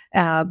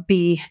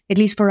be, at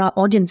least for our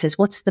audiences?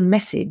 What's the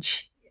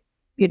message?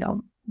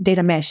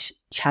 Data mesh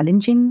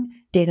challenging,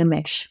 data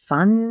mesh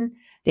fun,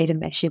 data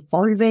mesh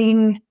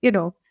evolving,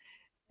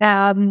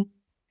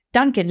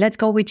 Duncan, let's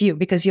go with you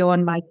because you're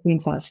on my screen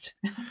first.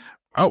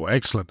 Oh,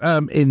 excellent.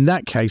 In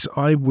that case,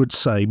 I would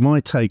say my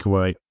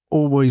takeaway,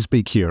 always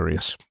be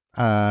curious.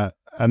 And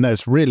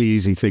that's a really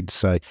easy thing to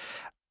say.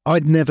 I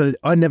never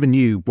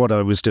knew what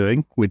I was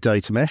doing with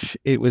data mesh.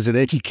 It was an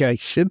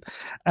education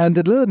and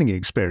a learning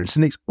experience,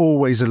 and it's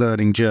always a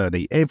learning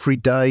journey. Every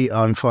day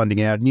I'm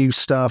finding out new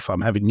stuff.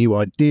 I'm having new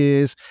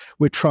ideas.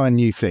 We're trying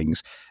new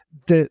things.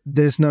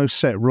 There's no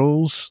set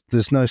rules.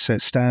 There's no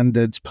set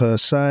standards per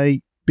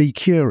se. Be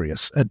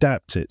curious,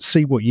 adapt it,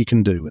 see what you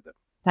can do with it.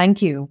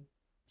 Thank you.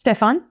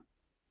 Stefan?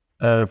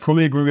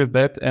 Fully agree with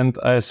that, and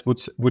I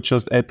would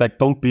just add,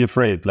 don't be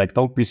afraid,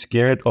 don't be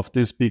scared of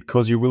this,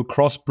 because you will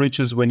cross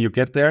bridges when you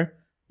get there.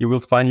 You will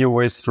find your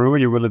ways through.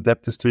 You will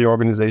adapt this to your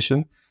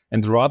organization,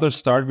 and rather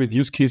start with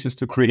use cases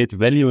to create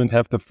value and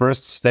have the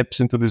first steps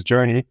into this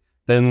journey.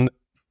 Then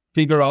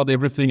figure out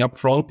everything up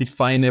front,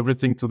 define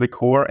everything to the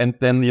core, and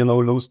then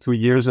lose 2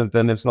 years, and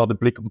then it's not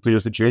applicable to your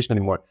situation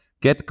anymore.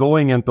 Get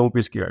going and don't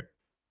be scared.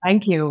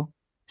 Thank you,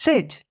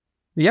 Sid.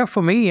 Yeah,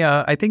 for me,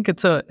 I think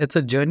it's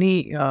a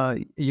journey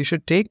you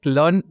should take.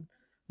 Learn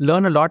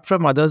a lot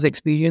from others'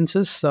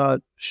 experiences.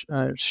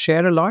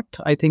 Share a lot.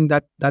 I think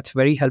that's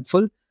very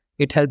helpful.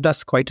 It helped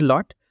us quite a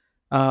lot.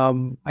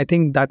 I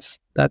think that's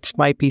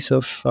my piece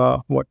of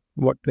what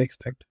to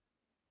expect.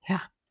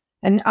 Yeah,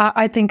 and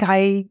I think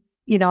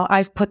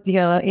I've put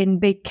in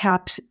big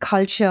caps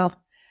culture.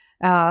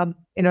 Learn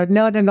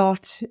a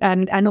lot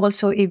and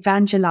also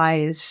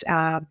evangelize.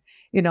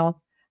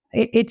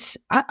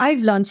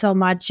 I've learned so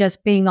much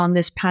just being on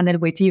this panel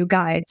with you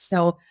guys.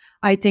 So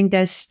I think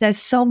there's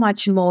so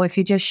much more. If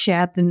you just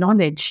share the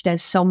knowledge,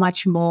 there's so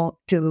much more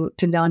to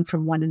learn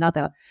from one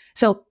another.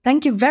 So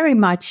thank you very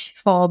much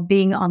for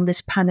being on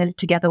this panel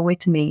together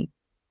with me.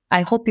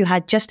 I hope you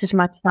had just as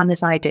much fun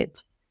as I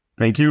did.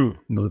 Thank you.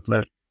 It was a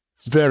pleasure.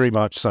 Very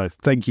much so.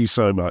 Thank you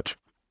so much.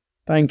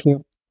 Thank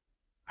you.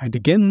 I'd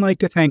again like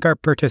to thank our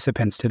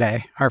participants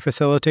today, our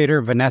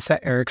facilitator,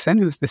 Vanessa Eriksson,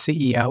 who's the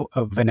CEO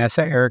of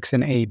Vanessa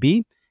Eriksson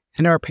AB,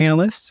 and our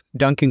panelists,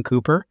 Duncan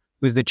Cooper,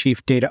 who's the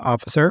Chief Data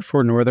Officer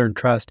for Northern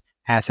Trust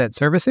Asset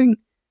Servicing,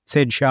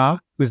 Sid Shah,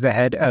 who's the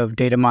Head of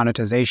Data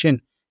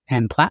Monetization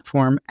and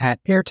Platform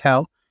at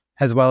Airtel,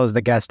 as well as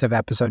the guest of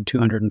episode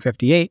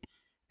 258,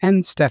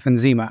 and Stefan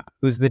Zima,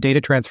 who's the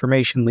Data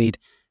Transformation Lead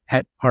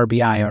at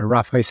RBI, or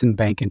Raiffeisen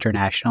Bank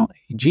International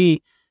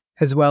AG,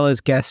 as well as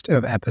guest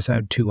of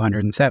episode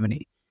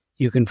 270.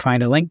 You can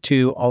find a link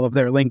to all of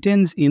their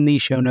LinkedIns in the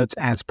show notes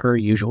as per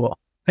usual.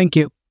 Thank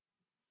you.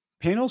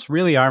 Panels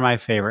really are my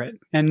favorite.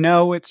 And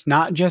no, it's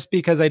not just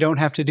because I don't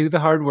have to do the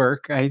hard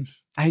work. I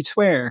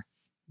swear.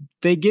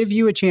 They give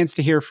you a chance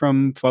to hear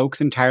from folks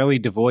entirely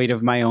devoid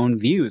of my own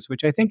views,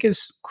 which I think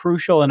is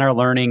crucial in our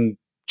learning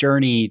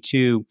journey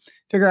to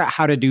figure out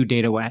how to do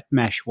data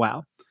mesh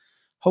well.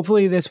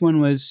 Hopefully this one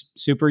was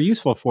super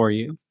useful for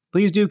you.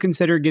 Please do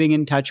consider getting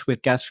in touch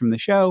with guests from the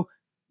show.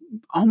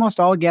 Almost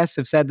all guests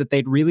have said that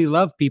they'd really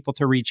love people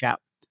to reach out.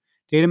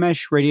 Data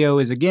Mesh Radio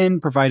is again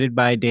provided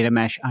by Data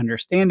Mesh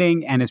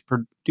Understanding and is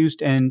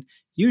produced and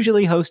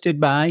usually hosted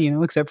by,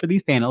 except for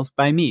these panels,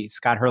 by me,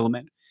 Scott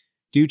Hurleman.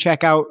 Do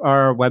check out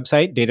our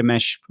website,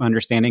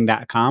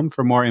 datameshunderstanding.com,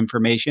 for more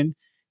information.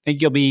 I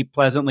think you'll be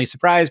pleasantly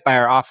surprised by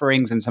our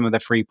offerings and some of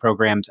the free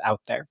programs out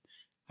there.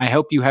 I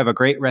hope you have a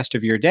great rest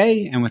of your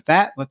day. And with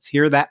that, let's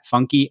hear that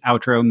funky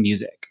outro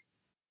music.